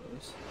that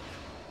was.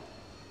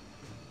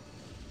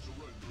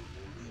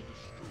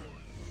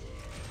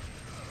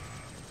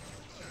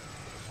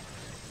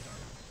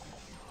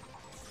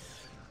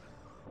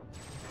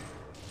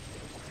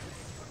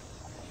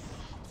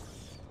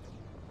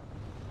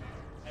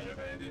 An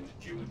abandoned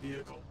human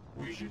vehicle.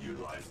 We should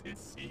utilize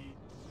its speed.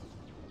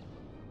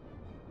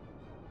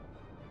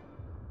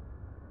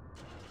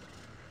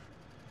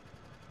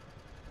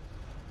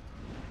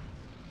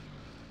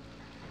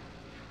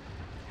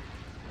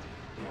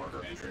 The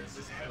worker entrance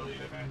is heavily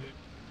defended.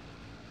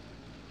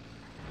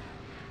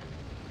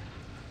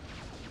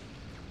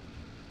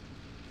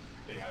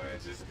 They have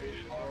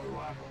anticipated our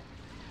arrival.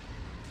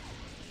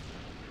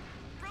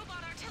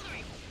 Robot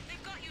artillery!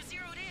 They've got you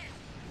zeroed in!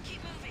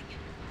 Keep moving!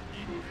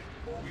 Keep moving,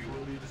 or we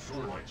will be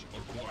destroyed.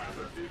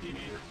 After 50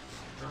 meters,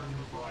 turn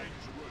right.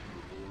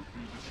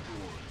 Be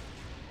destroyed.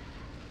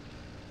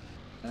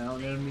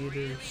 Nanometers.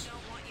 Really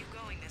don't want you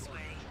going this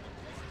way.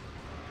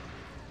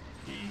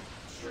 Keep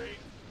straight.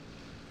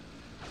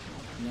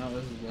 Now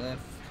it's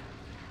left.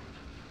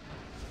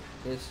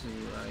 This is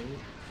right.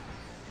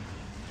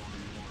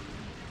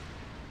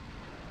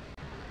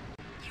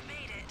 You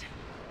made it.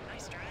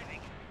 Nice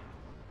driving.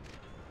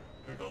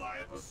 The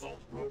Goliath assault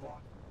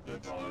robot, the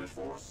dominant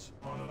force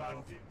on the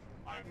battlefield.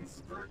 I can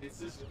subvert its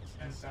systems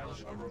and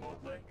establish a remote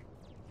link.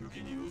 You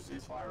can use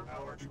its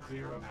firepower to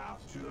clear a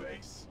path to the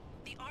base.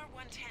 The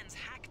R-110s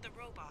hacked the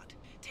robot.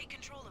 Take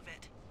control of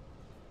it.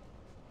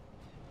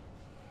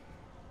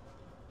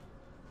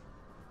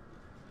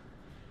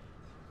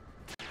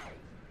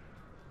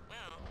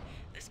 Well,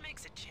 this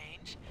makes a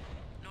change.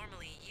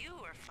 Normally you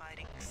are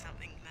fighting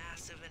something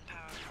massive and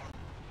powerful.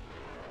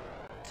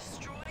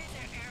 Destroy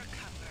their air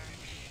cover.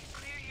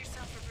 Clear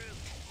yourself a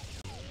route.